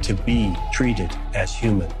right to be treated as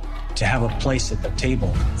human, to have a place at the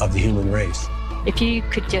table of the human race. If you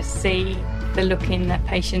could just see the look in that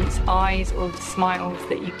patient's eyes or the smiles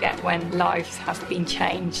that you get when lives have been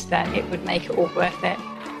changed, then it would make it all worth it.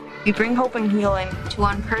 We bring hope and healing to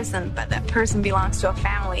one person, but that person belongs to a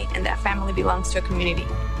family, and that family belongs to a community.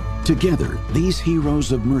 Together, these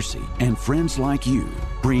heroes of mercy and friends like you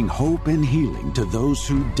bring hope and healing to those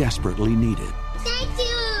who desperately need it. Thank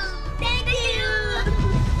you! Thank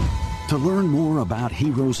you! To learn more about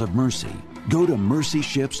Heroes of Mercy, go to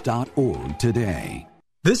mercyships.org today.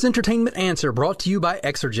 This entertainment answer brought to you by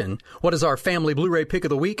Exergen. What is our family Blu-ray pick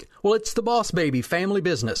of the week? Well, it's The Boss Baby Family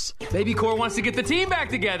Business. Baby Core wants to get the team back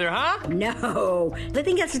together, huh? No, they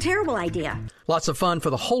think that's a terrible idea. Lots of fun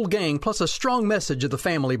for the whole gang, plus a strong message of the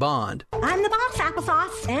family bond. I'm the boss,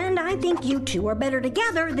 Applesauce, and I think you two are better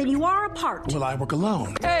together than you are apart. Well, I work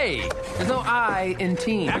alone. Hey, there's no I in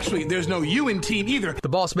team. Actually, there's no you in team either. The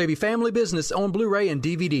Boss Baby Family Business on Blu-ray and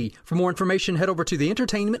DVD. For more information, head over to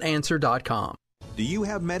theentertainmentanswer.com. Do you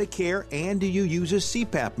have Medicare and do you use a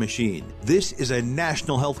CPAP machine? This is a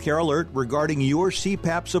national healthcare alert regarding your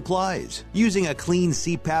CPAP supplies. Using a clean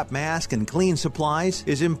CPAP mask and clean supplies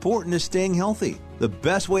is important to staying healthy. The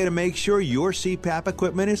best way to make sure your CPAP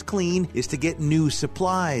equipment is clean is to get new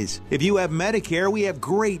supplies. If you have Medicare, we have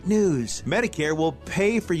great news. Medicare will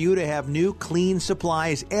pay for you to have new clean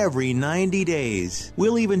supplies every 90 days.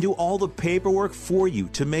 We'll even do all the paperwork for you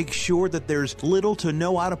to make sure that there's little to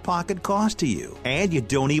no out-of-pocket cost to you. And you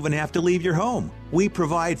don't even have to leave your home. We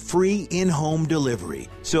provide free in-home delivery.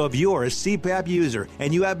 So if you're a CPAP user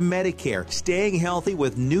and you have Medicare, staying healthy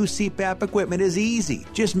with new CPAP equipment is easy.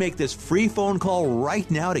 Just make this free phone call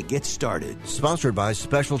right now to get started. Sponsored by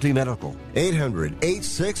Specialty Medical.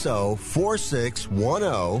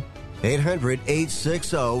 800-860-4610.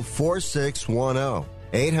 800-860-4610.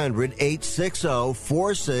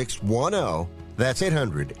 800-860-4610. That's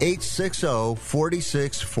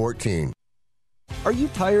 800-860-4614. Are you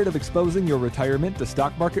tired of exposing your retirement to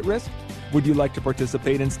stock market risk? Would you like to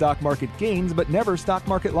participate in stock market gains but never stock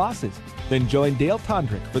market losses? Then join Dale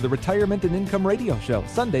Tondrick for the Retirement and Income Radio Show,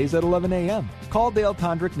 Sundays at 11 a.m. Call Dale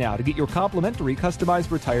Tondrick now to get your complimentary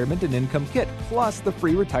customized retirement and income kit, plus the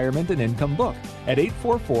free retirement and income book at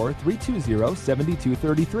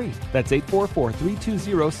 844-320-7233. That's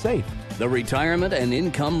 844-320-SAFE. The Retirement and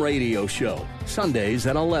Income Radio Show, Sundays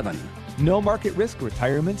at 11. No market risk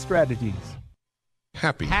retirement strategies.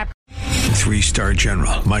 Happy. 3-star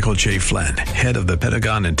General Michael J. Flynn, head of the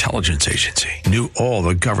Pentagon Intelligence Agency, knew all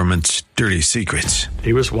the government's dirty secrets.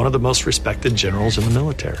 He was one of the most respected generals in the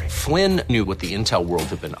military. Flynn knew what the intel world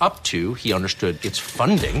had been up to. He understood its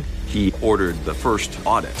funding. He ordered the first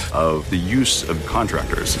audit of the use of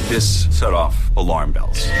contractors. This set off alarm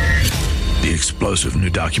bells. The explosive new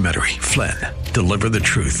documentary, Flynn, Deliver the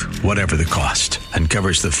Truth, Whatever the Cost,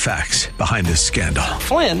 uncovers the facts behind this scandal.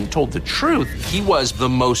 Flynn told the truth. He was the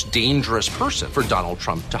most dangerous person for Donald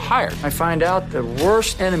Trump to hire. I find out the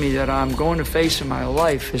worst enemy that I'm going to face in my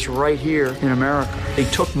life is right here in America. They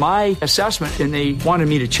took my assessment and they wanted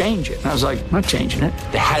me to change it. And I was like, I'm not changing it.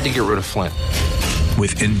 They had to get rid of Flynn.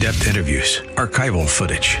 With in-depth interviews, archival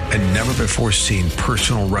footage, and never-before-seen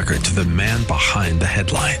personal records of the man behind the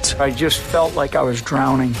headlines. I just felt like I was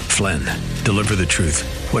drowning. Flynn, Deliver the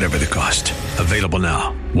Truth, Whatever the Cost. Available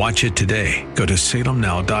now. Watch it today. Go to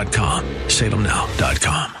salemnow.com.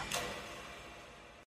 salemnow.com.